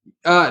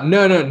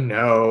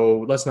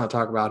 No. Let's not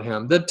talk about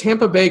him. The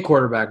Tampa Bay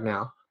quarterback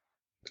now.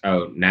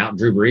 Oh, now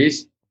Drew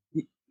Brees?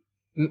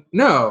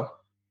 No.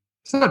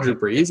 It's not Drew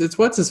Brees. It's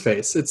what's his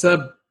face. It's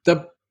the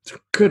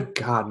good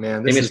God,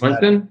 man. Jameis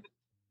Winston?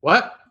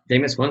 What?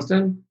 Jameis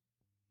Winston?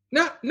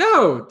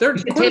 No. They're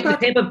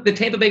the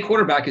Tampa Bay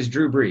quarterback is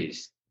Drew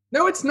Brees.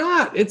 No, it's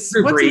not. It's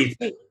Drew Brees.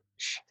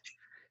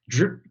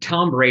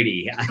 Tom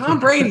Brady. Tom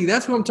Brady,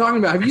 that's what I'm talking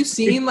about. Have you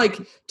seen like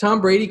Tom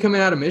Brady coming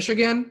out of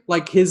Michigan?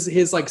 Like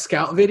his like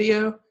scout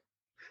video?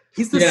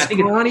 He's the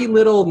scrawny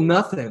little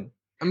nothing.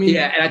 I mean,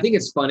 yeah, and I think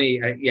it's funny.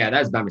 That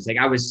was my mistake.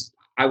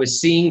 I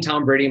was seeing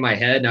Tom Brady in my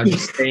head, and I was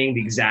just saying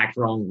the exact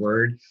wrong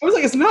word. I was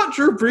like, it's not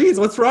Drew Brees.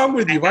 What's wrong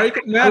with you? Why are you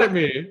getting mad at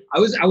me? I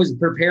was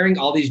preparing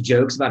all these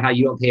jokes about how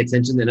you don't pay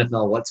attention to the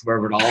NFL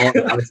whatsoever at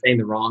all. I was saying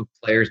the wrong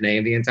player's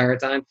name the entire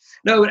time.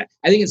 No, but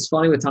I think it's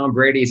funny with Tom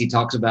Brady as he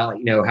talks about,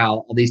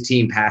 how all these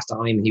teams passed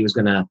on him. He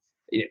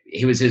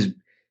was his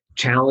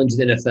challenge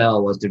the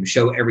NFL was to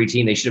show every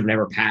team they should have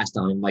never passed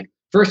on him. Like,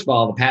 first of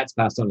all, the Pats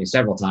passed on you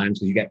several times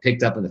because you got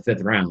picked up in the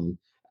 5th round.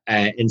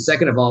 And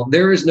second of all,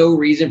 there is no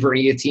reason for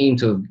any team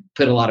to have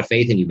put a lot of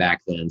faith in you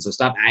back then. So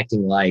stop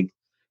acting like,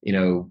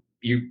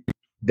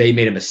 they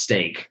made a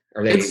mistake.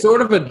 Or they, it's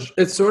sort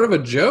of a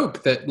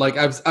joke that, like,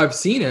 I've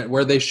seen it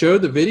where they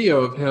showed the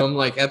video of him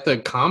like at the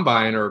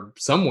combine or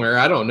somewhere.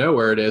 I don't know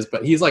where it is,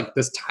 but he's like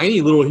this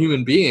tiny little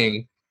human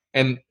being,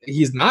 and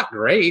he's not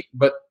great,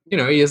 but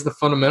he has the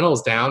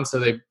fundamentals down.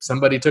 So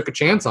somebody took a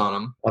chance on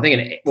him. I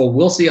think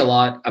we'll see a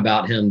lot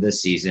about him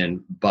this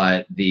season,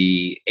 but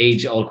the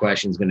age-old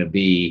question is going to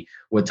be: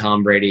 would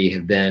Tom Brady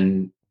have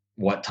been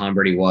what Tom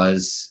Brady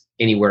was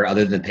anywhere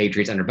other than the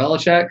Patriots under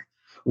Belichick?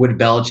 Would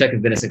Belichick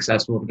have been as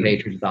successful with the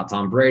Patriots without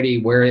Tom Brady?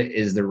 Where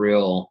was the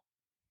real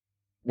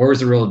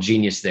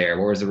genius there?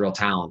 Where was the real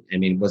talent? I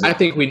mean, I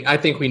think we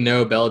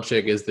know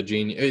Belichick is a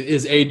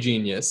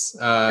genius.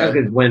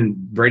 Because when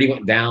Brady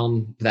went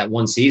down for that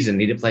one season,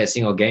 he didn't play a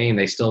single game.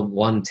 They still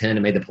won 10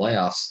 and made the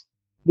playoffs.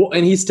 Well,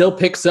 and he still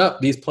picks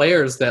up these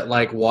players that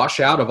like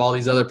wash out of all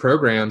these other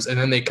programs, and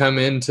then they come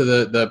into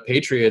the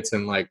Patriots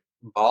and like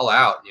ball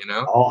out.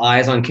 All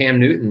eyes on Cam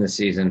Newton this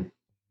season.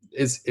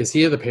 Is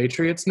he of the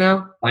Patriots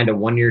now? Signed a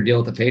 1-year deal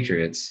with the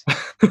Patriots.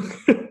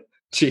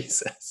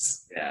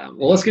 Jesus. Yeah.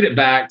 Well, let's get it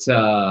back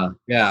to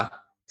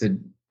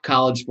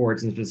college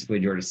sports and specifically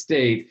Georgia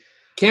State.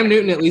 Cam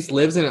Newton at least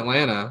lives in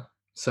Atlanta.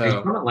 So he's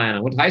from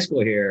Atlanta. Went to high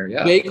school here.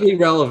 Yeah. Vaguely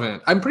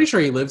relevant. I'm pretty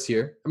sure he lives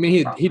here. I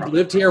mean, he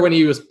lived here when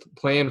he was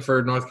playing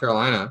for North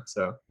Carolina.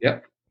 So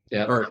Yep.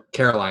 Or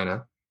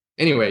Carolina.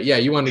 Anyway, yeah,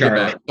 you wanted to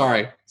get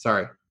back.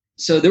 Sorry.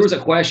 So there was a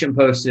question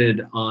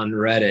posted on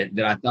Reddit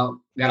that I thought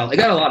got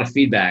a lot of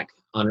feedback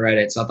on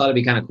Reddit. So I thought it'd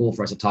be kind of cool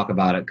for us to talk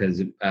about it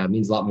because it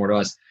means a lot more to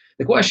us.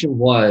 The question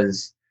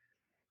was,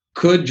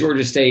 could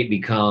Georgia State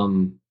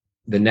become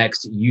the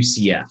next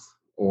UCF,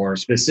 or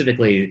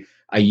specifically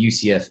a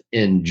UCF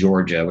in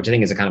Georgia, which I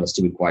think is a kind of a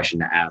stupid question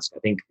to ask. I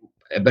think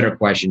a better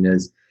question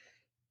is,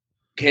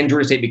 can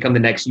Georgia State become the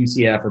next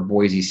UCF or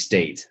Boise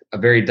State, a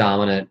very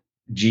dominant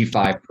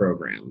G5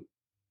 program?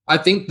 I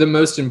think the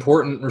most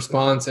important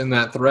response in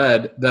that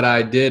thread that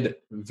I did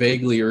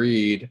vaguely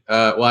read,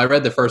 I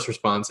read the first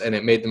response and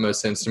it made the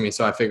most sense to me,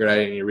 so I figured I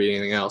didn't need to read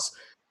anything else,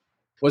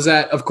 was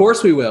that, of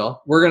course we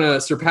will. We're going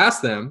to surpass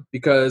them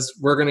because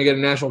we're going to get a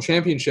national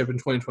championship in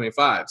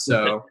 2025.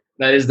 So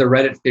that is the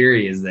Reddit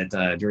theory, is that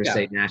Georgia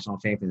State national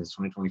champion is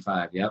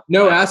 2025. Yep.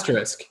 No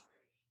asterisk.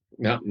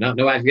 No.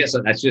 I guess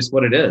that's just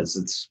what it is.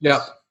 It's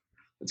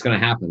going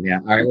to happen. Yeah.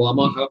 All right.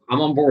 Well,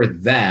 I'm on board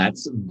with that,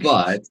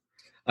 but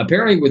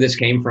apparently where this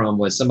came from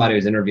was somebody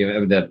was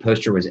interviewing, the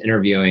poster was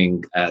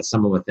interviewing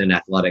someone within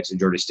athletics at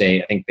Georgia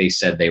State. I think they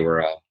said they were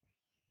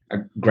a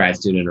grad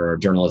student or a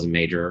journalism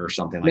major or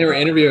something like that. They were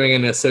interviewing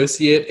an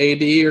associate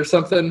AD or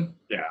something?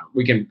 Yeah.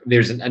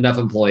 There's enough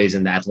employees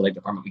in the athletic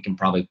department, we can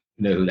probably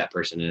know who that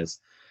person is.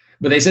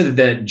 But they said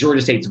that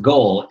Georgia State's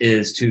goal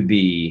is to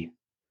be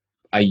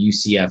a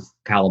UCF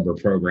caliber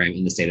program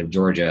in the state of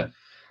Georgia.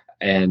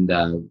 And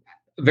a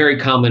very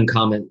common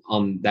comment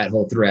on that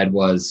whole thread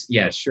was,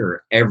 yeah,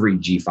 sure, every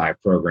G5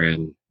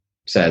 program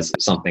says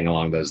something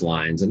along those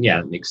lines. And yeah,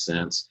 it makes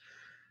sense.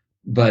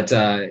 But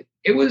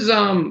it was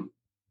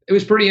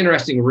pretty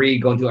interesting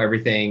read, going through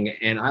everything.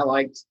 And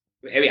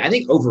I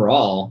think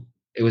overall,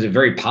 it was a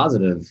very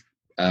positive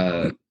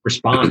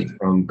response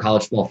from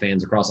college football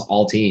fans across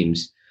all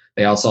teams.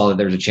 They all saw that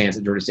there was a chance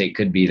that Georgia State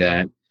could be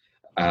that.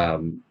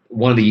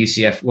 One a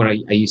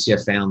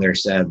UCF fan there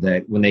said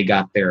that when they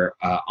got their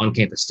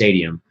on-campus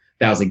stadium,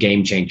 that was a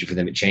game changer for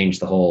them. It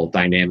changed the whole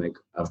dynamic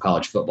of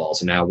college football.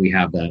 So now we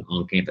have that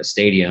on-campus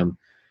stadium.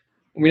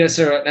 We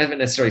haven't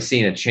necessarily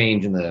seen a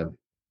change in the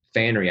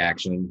fan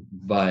reaction,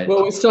 but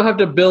we still have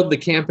to build the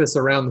campus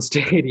around the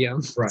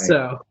stadium. Right.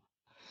 So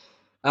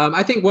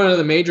I think one of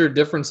the major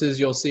differences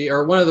you'll see,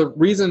 or one of the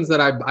reasons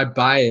that I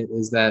buy it,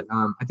 is that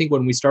I think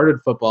when we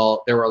started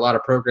football, there were a lot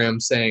of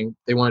programs saying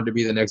they wanted to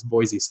be the next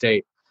Boise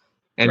State.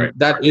 And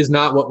that is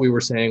not what we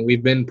were saying.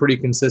 We've been pretty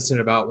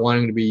consistent about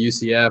wanting to be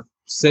UCF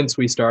since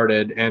we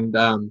started. And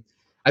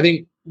I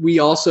think we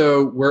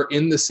also were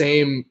in the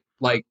same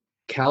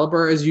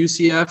caliber as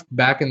UCF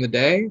back in the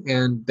day,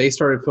 and they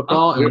started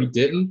football and we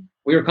didn't.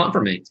 We were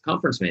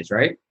conference mates,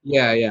 right?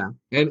 Yeah.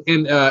 And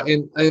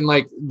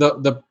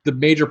the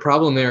major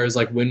problem there is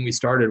when we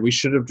started, we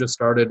should have just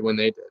started when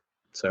they did.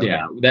 So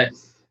yeah,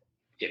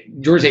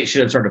 Georgia State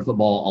should have started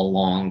football a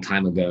long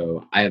time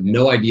ago. I have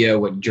no idea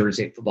what Georgia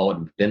State football would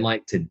have been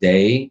like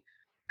today,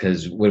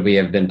 because would we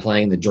have been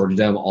playing the Georgia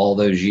Dome all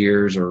those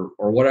years or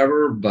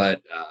whatever?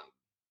 But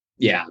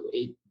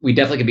we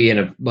definitely could be in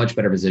a much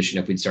better position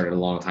if we'd started a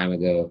long time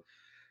ago.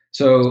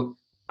 So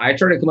I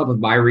tried to come up with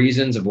my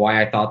reasons of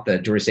why I thought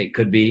that Georgia State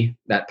could be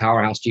that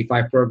powerhouse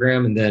G5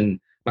 program, and then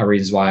my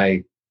reasons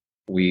why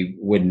we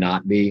would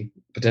not be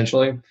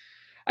potentially.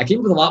 I came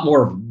up with a lot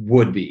more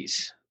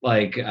would-be's.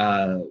 We're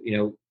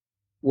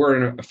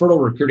in a fertile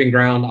recruiting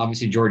ground.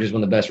 Obviously, Georgia is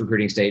one of the best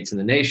recruiting states in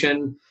the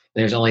nation.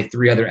 There's only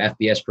 3 other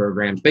FBS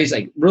programs,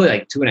 basically really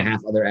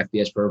 2.5 other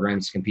FBS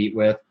programs to compete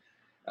with.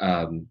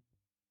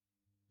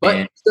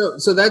 But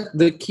so that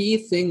the key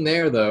thing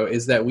there though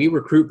is that we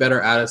recruit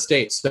better out of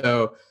state.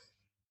 So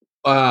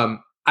I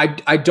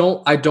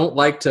don't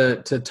like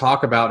to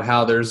talk about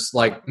how there's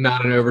like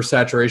not an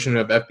oversaturation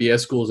of FBS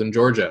schools in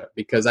Georgia,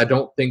 because I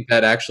don't think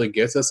that actually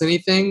gets us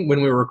anything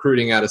when we're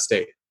recruiting out of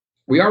state.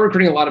 We are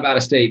recruiting a lot of out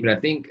of state, but I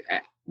think,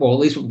 well, at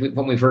least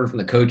what we've heard from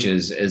the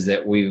coaches is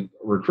that we're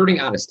recruiting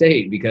out of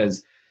state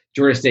because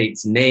Georgia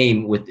State's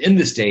name within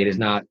the state is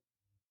not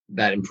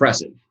that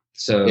impressive.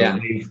 So Yeah.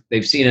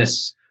 they've seen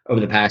us over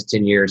the past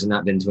 10 years and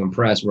not been too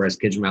impressed, whereas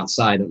kids from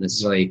outside don't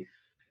necessarily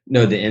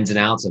know the ins and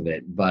outs of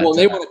it. But well,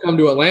 they want to come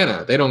to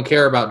Atlanta. They don't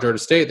care about Georgia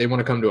State. They want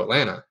to come to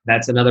Atlanta.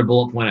 That's another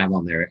bullet point I have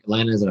on there.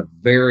 Atlanta is a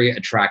very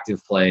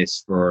attractive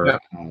place for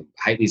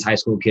these high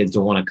school kids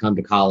to want to come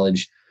to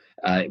college,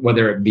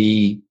 whether it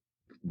be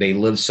they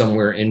live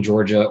somewhere in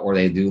Georgia or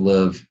they do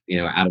live,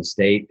 out of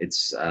state.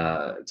 It's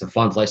a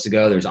fun place to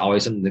go. There's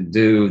always something to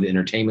do. The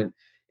entertainment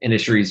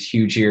industry is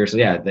huge here. So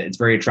yeah, it's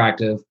very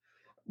attractive.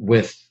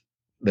 With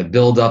the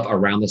build up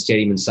around the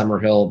stadium in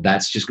Summerhill,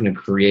 that's just going to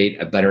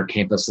create a better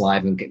campus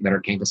life and better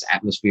campus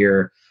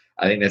atmosphere.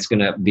 I think that's going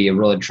to be a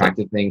really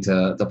attractive thing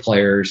to the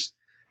players.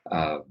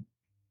 I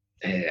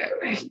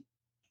think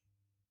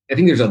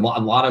there's a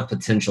lot of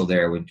potential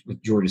there with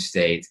Georgia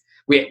State.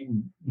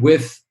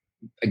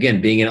 Again,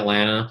 being in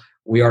Atlanta,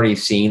 we already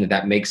seen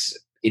that makes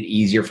it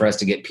easier for us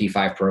to get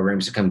P5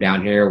 programs to come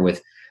down here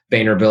with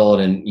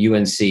Vanderbilt and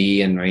UNC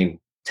and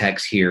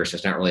Tech's here, so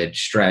it's not really a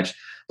stretch.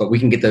 But we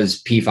can get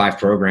those P5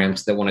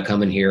 programs that want to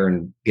come in here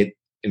and get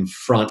in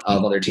front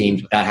of other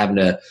teams without having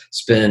to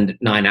spend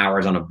 9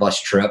 hours on a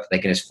bus trip. They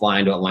can just fly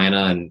into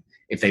Atlanta, and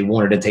if they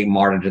wanted to take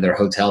Marta to their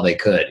hotel, they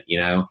could,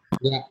 Yeah,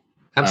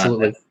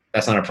 absolutely.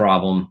 That's not a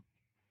problem.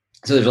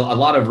 So there's a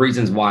lot of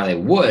reasons why they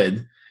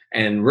would.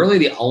 And really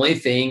the only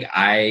thing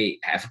I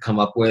have come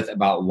up with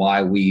about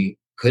why we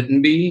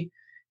couldn't be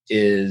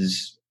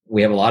is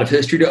we have a lot of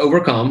history to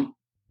overcome.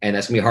 And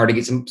that's going to be hard to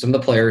get some of the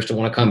players to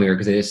want to come here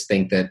because they just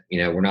think that,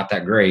 we're not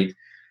that great.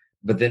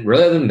 But then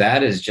rather than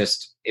that is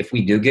just, if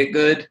we do get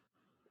good,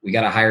 we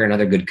got to hire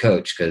another good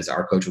coach because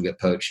our coach will get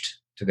poached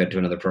to go to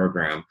another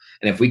program.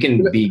 And if we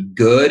can be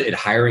good at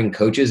hiring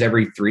coaches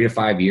every 3 to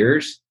 5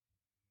 years,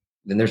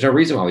 then there's no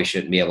reason why we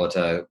shouldn't be able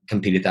to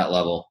compete at that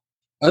level.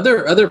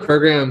 Other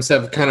programs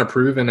have kind of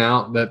proven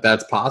out that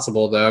that's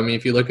possible, though. I mean,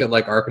 if you look at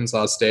like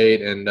Arkansas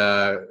State, and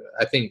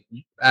I think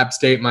App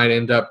State might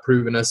end up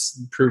proving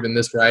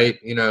this right.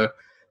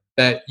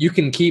 That you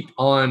can keep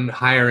on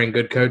hiring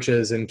good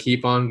coaches and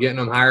keep on getting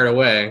them hired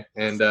away,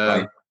 and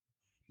Right.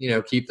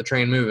 Keep the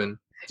train moving.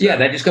 Yeah,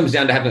 that just comes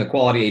down to having a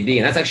quality AD,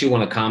 and that's actually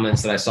one of the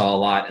comments that I saw a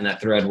lot in that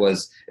thread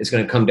was it's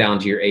going to come down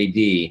to your AD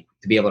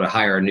to be able to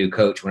hire a new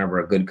coach whenever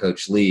a good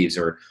coach leaves,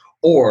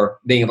 or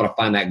being able to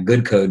find that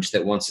good coach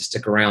that wants to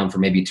stick around for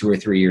maybe 2 or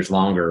 3 years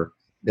longer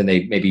than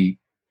they maybe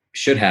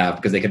should have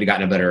because they could have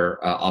gotten a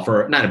better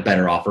offer, not a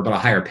better offer, but a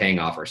higher paying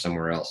offer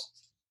somewhere else.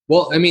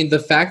 Well, I mean, the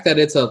fact that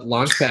it's a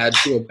launch pad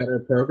to a better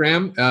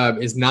program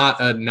is not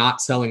a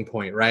not selling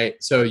point,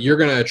 right? So you're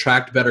going to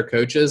attract better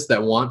coaches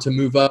that want to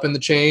move up in the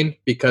chain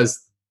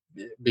because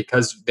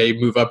they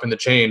move up in the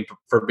chain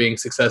for being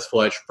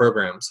successful at your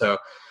program. So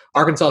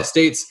Arkansas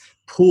State's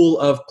pool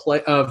of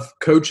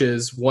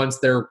coaches once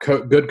their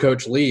good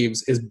coach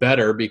leaves is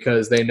better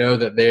because they know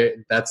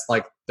that that's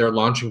like their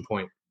launching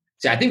point.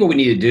 See, I think what we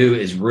need to do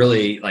is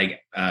really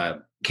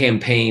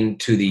campaign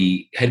to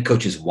the head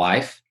coach's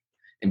wife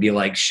and be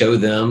like, show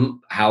them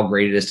how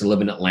great it is to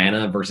live in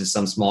Atlanta versus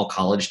some small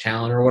college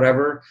town or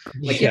whatever.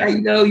 Like,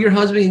 your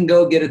husband can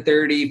go get a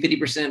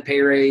 50%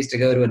 pay raise to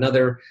go to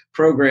another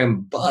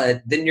program,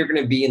 but then you're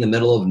going to be in the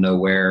middle of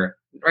nowhere.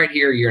 Right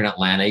here, you're in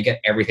Atlanta. You got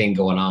everything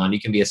going on. You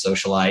can be a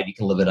socialite. You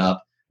can live it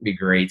up. It'd be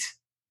great.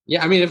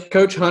 Yeah, I mean, if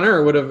Coach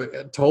Hunter would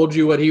have told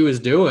you what he was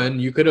doing,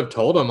 you could have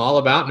told him all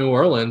about New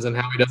Orleans and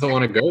how he doesn't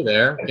want to go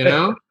there,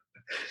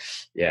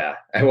 Yeah.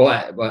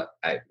 Well,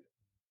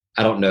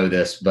 I don't know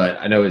this, but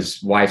I know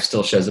his wife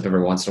still shows up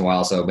every once in a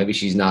while, so maybe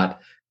she's not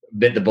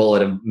bit the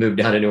bullet and moved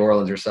down to New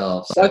Orleans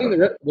herself. So. Well, I think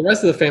the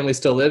rest of the family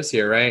still lives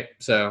here, right?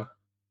 So,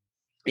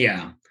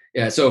 yeah.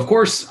 Yeah, so of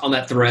course on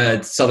that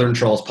thread, Southern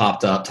Trolls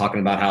popped up talking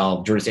about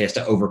how Georgia State has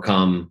to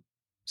overcome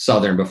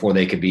Southern before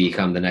they could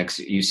become the next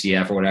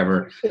UCF or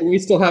whatever. We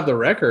still have the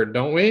record,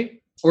 don't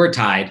we? We're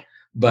tied,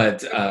 but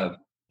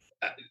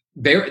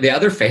the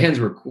other fans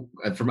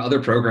from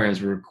other programs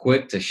were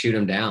quick to shoot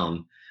them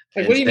down.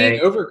 Like, what do you mean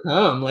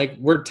overcome? Like,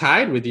 we're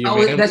tied with you. Oh,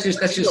 man. that's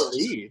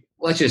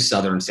just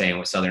Southern saying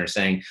what Southern is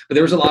saying. But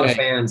there was a lot of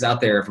fans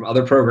out there from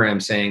other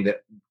programs saying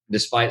that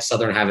despite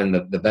Southern having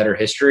the better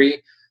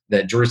history,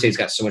 that Georgia State's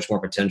got so much more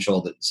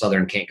potential that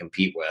Southern can't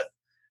compete with.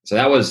 So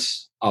that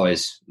was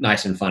always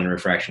nice and fun and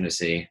refreshing to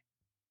see.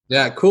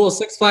 Yeah, cool.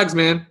 Six Flags,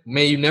 man.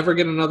 May you never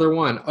get another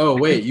one. Oh,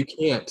 wait, you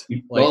can't.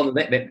 Well,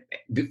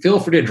 feel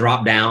free to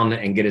drop down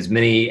and get as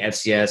many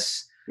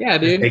FCS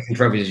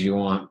trophies as you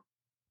want.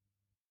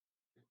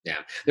 Yeah.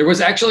 There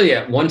was actually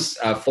a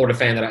Central Florida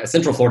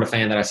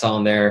fan that I saw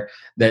in there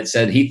that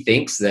said he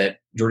thinks that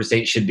Georgia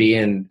State should be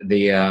in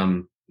the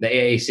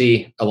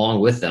AAC along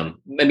with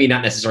them. Maybe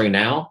not necessarily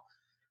now,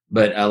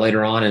 but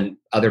later on. And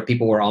other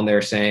people were on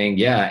there saying,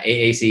 yeah,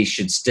 AAC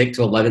should stick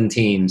to 11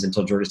 teams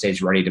until Georgia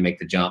State's ready to make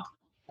the jump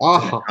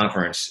to the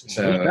conference.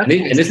 So, and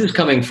this is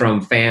coming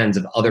from fans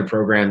of other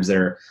programs that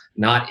are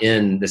not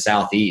in the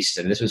Southeast.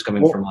 And this was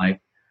coming from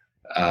like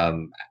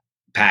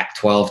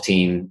Pac-12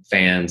 team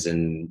fans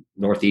and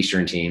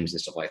Northeastern teams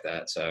and stuff like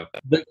that. So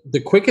the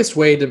quickest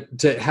way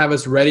to have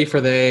us ready for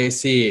the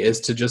AAC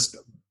is to just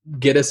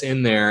get us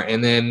in there,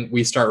 and then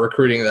we start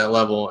recruiting at that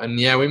level. And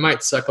yeah, we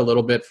might suck a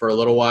little bit for a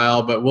little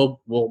while, but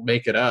we'll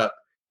make it up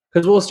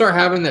because we'll start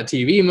having that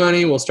TV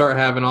money. We'll start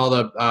having all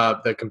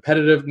the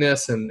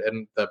competitiveness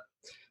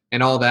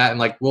and all that, and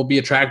like we'll be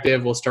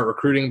attractive. We'll start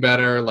recruiting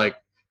better. Like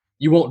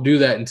you won't do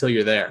that until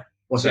you're there.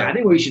 Well, so I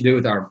think what we should do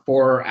with our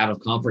 4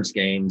 out-of-conference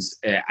games,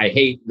 I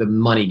hate the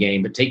money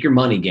game, but take your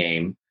money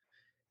game,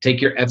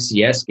 take your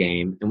FCS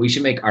game, and we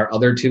should make our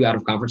other 2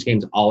 out-of-conference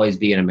games always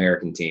be an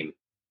American team.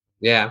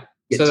 Yeah.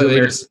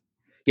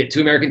 Get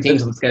 2 American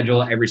teams on the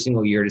schedule every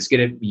single year. Just get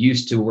it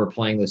used to we're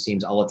playing those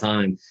teams all the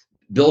time.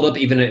 Build up,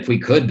 even if we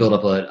could build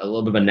up a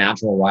little bit of a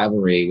natural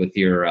rivalry with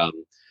your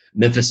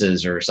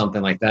Memphises or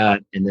something like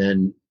that, and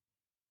then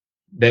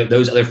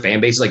those other fan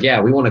bases, like, yeah,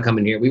 we want to come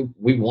in here.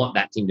 We want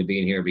that team to be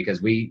in here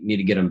because we need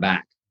to get them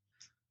back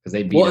because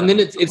they beat. Well, and then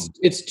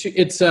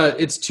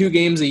it's 2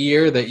 games a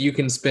year that you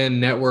can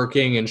spend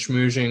networking and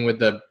schmoozing with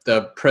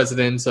the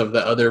presidents of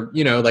the other.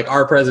 You know, like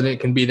our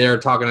president can be there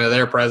talking to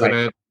their president,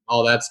 right.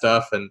 All that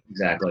stuff, and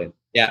exactly.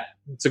 Yeah,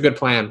 it's a good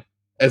plan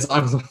as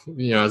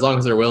long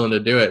as they're willing to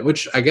do it,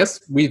 which I guess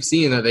we've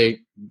seen that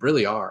they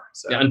really are.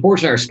 So. Yeah,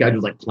 unfortunately, our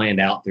schedule's like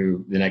planned out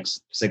through the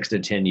next 6 to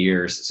 10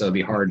 years, so it'd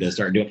be hard to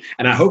start doing.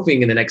 And I'm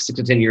hoping in the next 6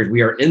 to 10 years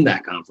we are in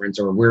that conference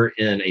or we're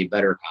in a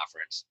better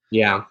conference.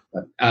 Yeah.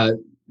 But,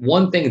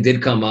 one thing that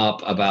did come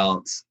up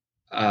about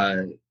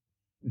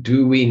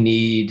do we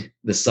need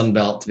the Sun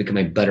Belt to become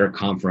a better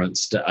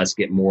conference to us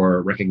get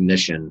more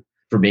recognition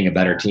for being a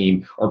better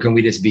team, or can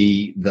we just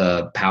be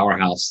the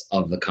powerhouse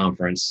of the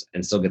conference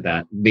and still get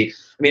that?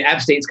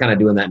 App State's kind of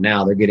doing that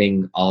now. They're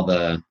getting all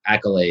the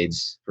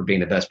accolades for being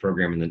the best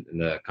program in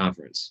the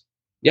conference.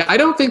 Yeah, I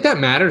don't think that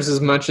matters as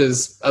much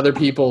as other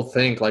people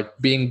think, like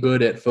being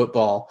good at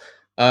football.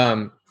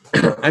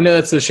 I know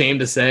that's a shame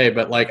to say,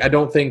 but like I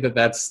don't think that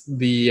that's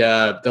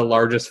the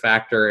largest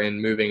factor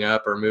in moving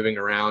up or moving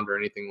around or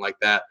anything like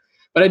that.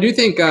 But I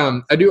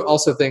do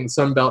also think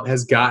Sun Belt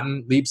has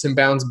gotten leaps and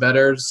bounds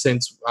better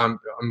since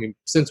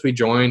we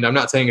joined. I'm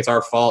not saying it's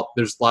our fault.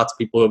 There's lots of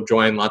people who have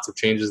joined, lots of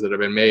changes that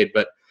have been made,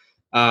 but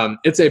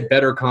it's a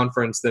better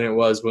conference than it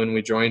was when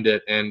we joined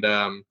it. And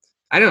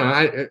I don't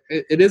know,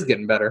 it is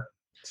getting better.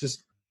 It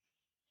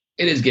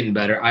is getting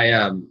better.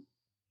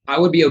 I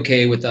would be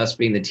okay with us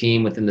being the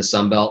team within the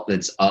Sun Belt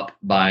that's up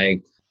by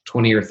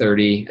 20 or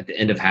 30 at the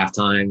end of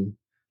halftime,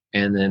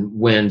 and then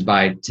wins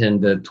by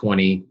 10 to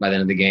 20 by the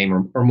end of the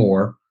game or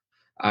more.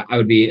 I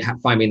would be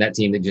finding that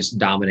team that just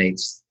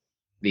dominates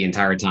the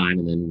entire time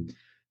and then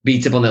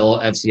beats up on the little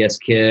FCS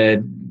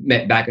kid,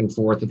 back and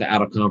forth with the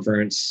out of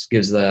conference,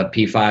 gives the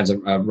P5s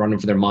a running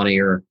for their money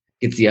or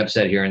gets the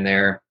upset here and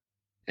there.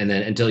 And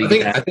then until you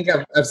I think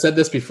I've said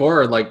this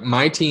before, like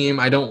my team,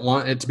 I don't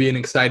want it to be an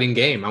exciting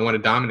game. I want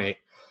to dominate.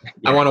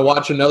 Yeah. I want to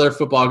watch another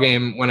football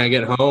game when I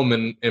get home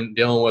and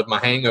dealing with my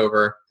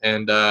hangover,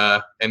 and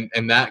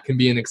that can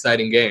be an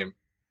exciting game.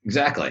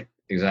 Exactly.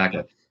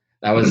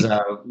 That was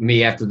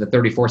me after the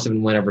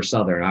 34-7 win over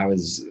Southern.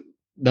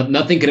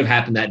 Nothing could have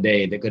happened that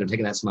day that could have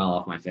taken that smile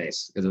off my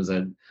face because it was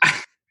an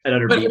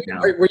utter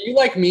beatdown. Were you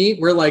like me?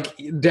 We're like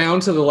down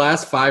to the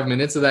last 5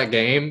 minutes of that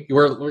game.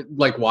 We're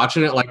like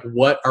watching it like,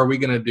 what are we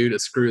going to do to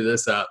screw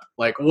this up?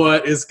 Like,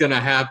 what is going to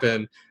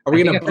happen? Are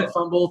we going to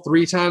fumble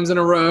 3 times in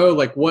a row?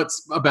 Like,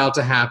 what's about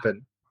to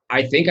happen?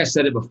 I think I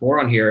said it before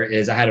on here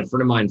is I had a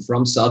friend of mine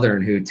from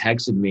Southern who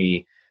texted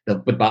me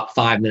with about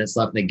 5 minutes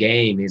left in the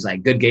game. He's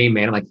like, good game,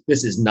 man. I'm like,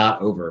 this is not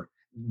over.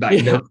 By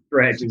no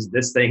stretch is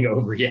this thing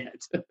over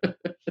yet.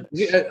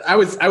 I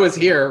was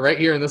right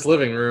here in this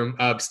living room,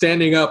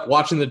 standing up,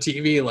 watching the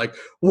TV, like,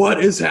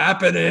 what is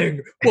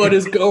happening? What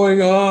is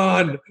going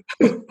on?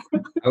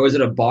 I was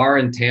at a bar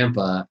in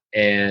Tampa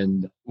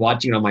and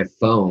watching on my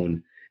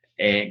phone,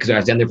 and because I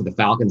was down there for the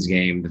Falcons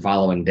game the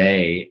following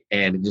day,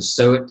 and it just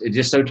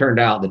so turned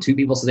out the 2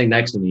 people sitting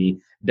next to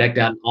me, decked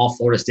out in all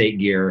Florida State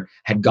gear,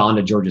 had gone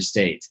to Georgia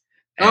State.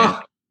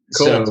 And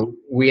cool. So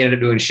we ended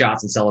up doing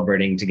shots and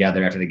celebrating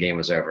together after the game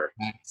was over.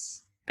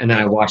 Nice. And then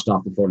I washed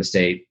off the Florida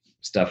State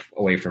stuff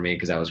away from me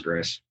because that was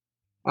gross.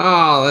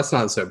 Oh, that's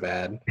not so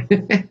bad.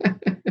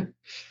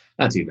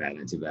 Not too bad.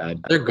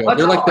 They're good.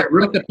 They're like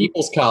the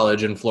People's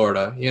College in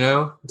Florida, you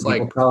know? It's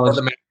like college.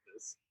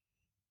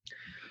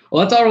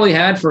 Well, that's all I really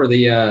had for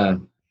the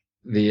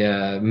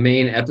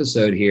main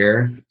episode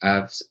here.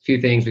 A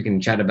few things we can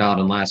chat about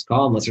on last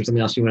call, unless there's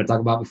something else you want to talk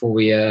about before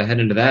we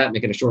head into that,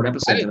 make it a short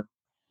episode.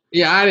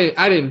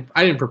 I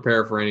didn't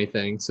prepare for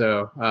anything,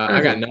 so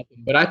I got nothing.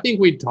 But I think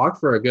we talked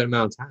for a good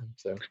amount of time.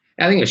 So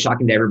I think it's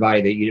shocking to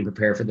everybody that you didn't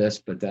prepare for this,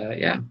 but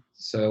yeah.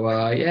 So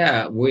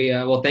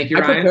well, thank you,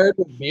 Ryan. I prepared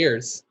with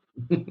beers.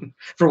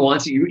 For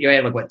once, you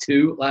had like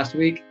 2 last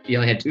week. You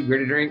only had 2 beer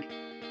to drink.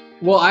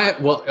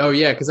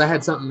 Because I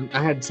had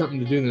something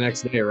to do the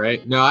next day,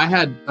 right? No,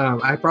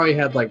 I probably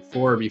had like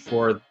 4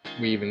 before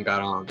we even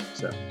got on.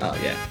 So. Oh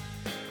yeah.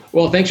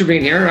 Well, thanks for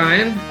being here,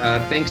 Ryan.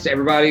 Thanks to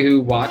everybody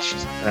who watched,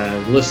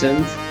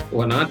 listened,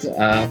 whatnot.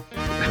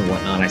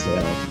 Whatnot, I say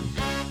that all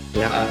the time.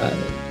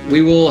 Yeah.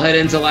 We will head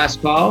into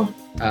last call.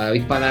 You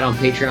can find that on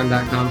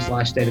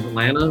patreon.com/State of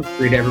Atlanta.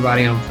 Free to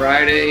everybody on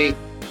Friday.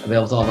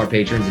 Available to all of our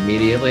patrons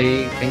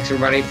immediately. Thanks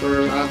everybody for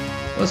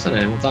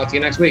listening. We'll talk to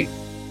you next week.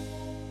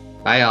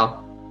 Bye, y'all.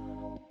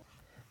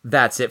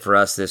 That's it for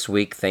us this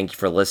week. Thank you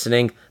for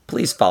listening.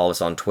 Please follow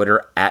us on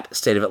Twitter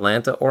 @State of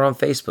Atlanta or on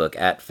Facebook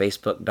at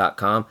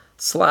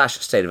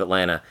facebook.com/State of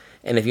Atlanta.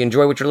 And if you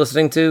enjoy what you're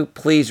listening to,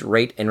 please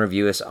rate and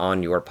review us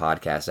on your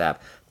podcast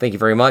app. Thank you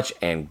very much,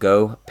 and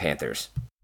go Panthers.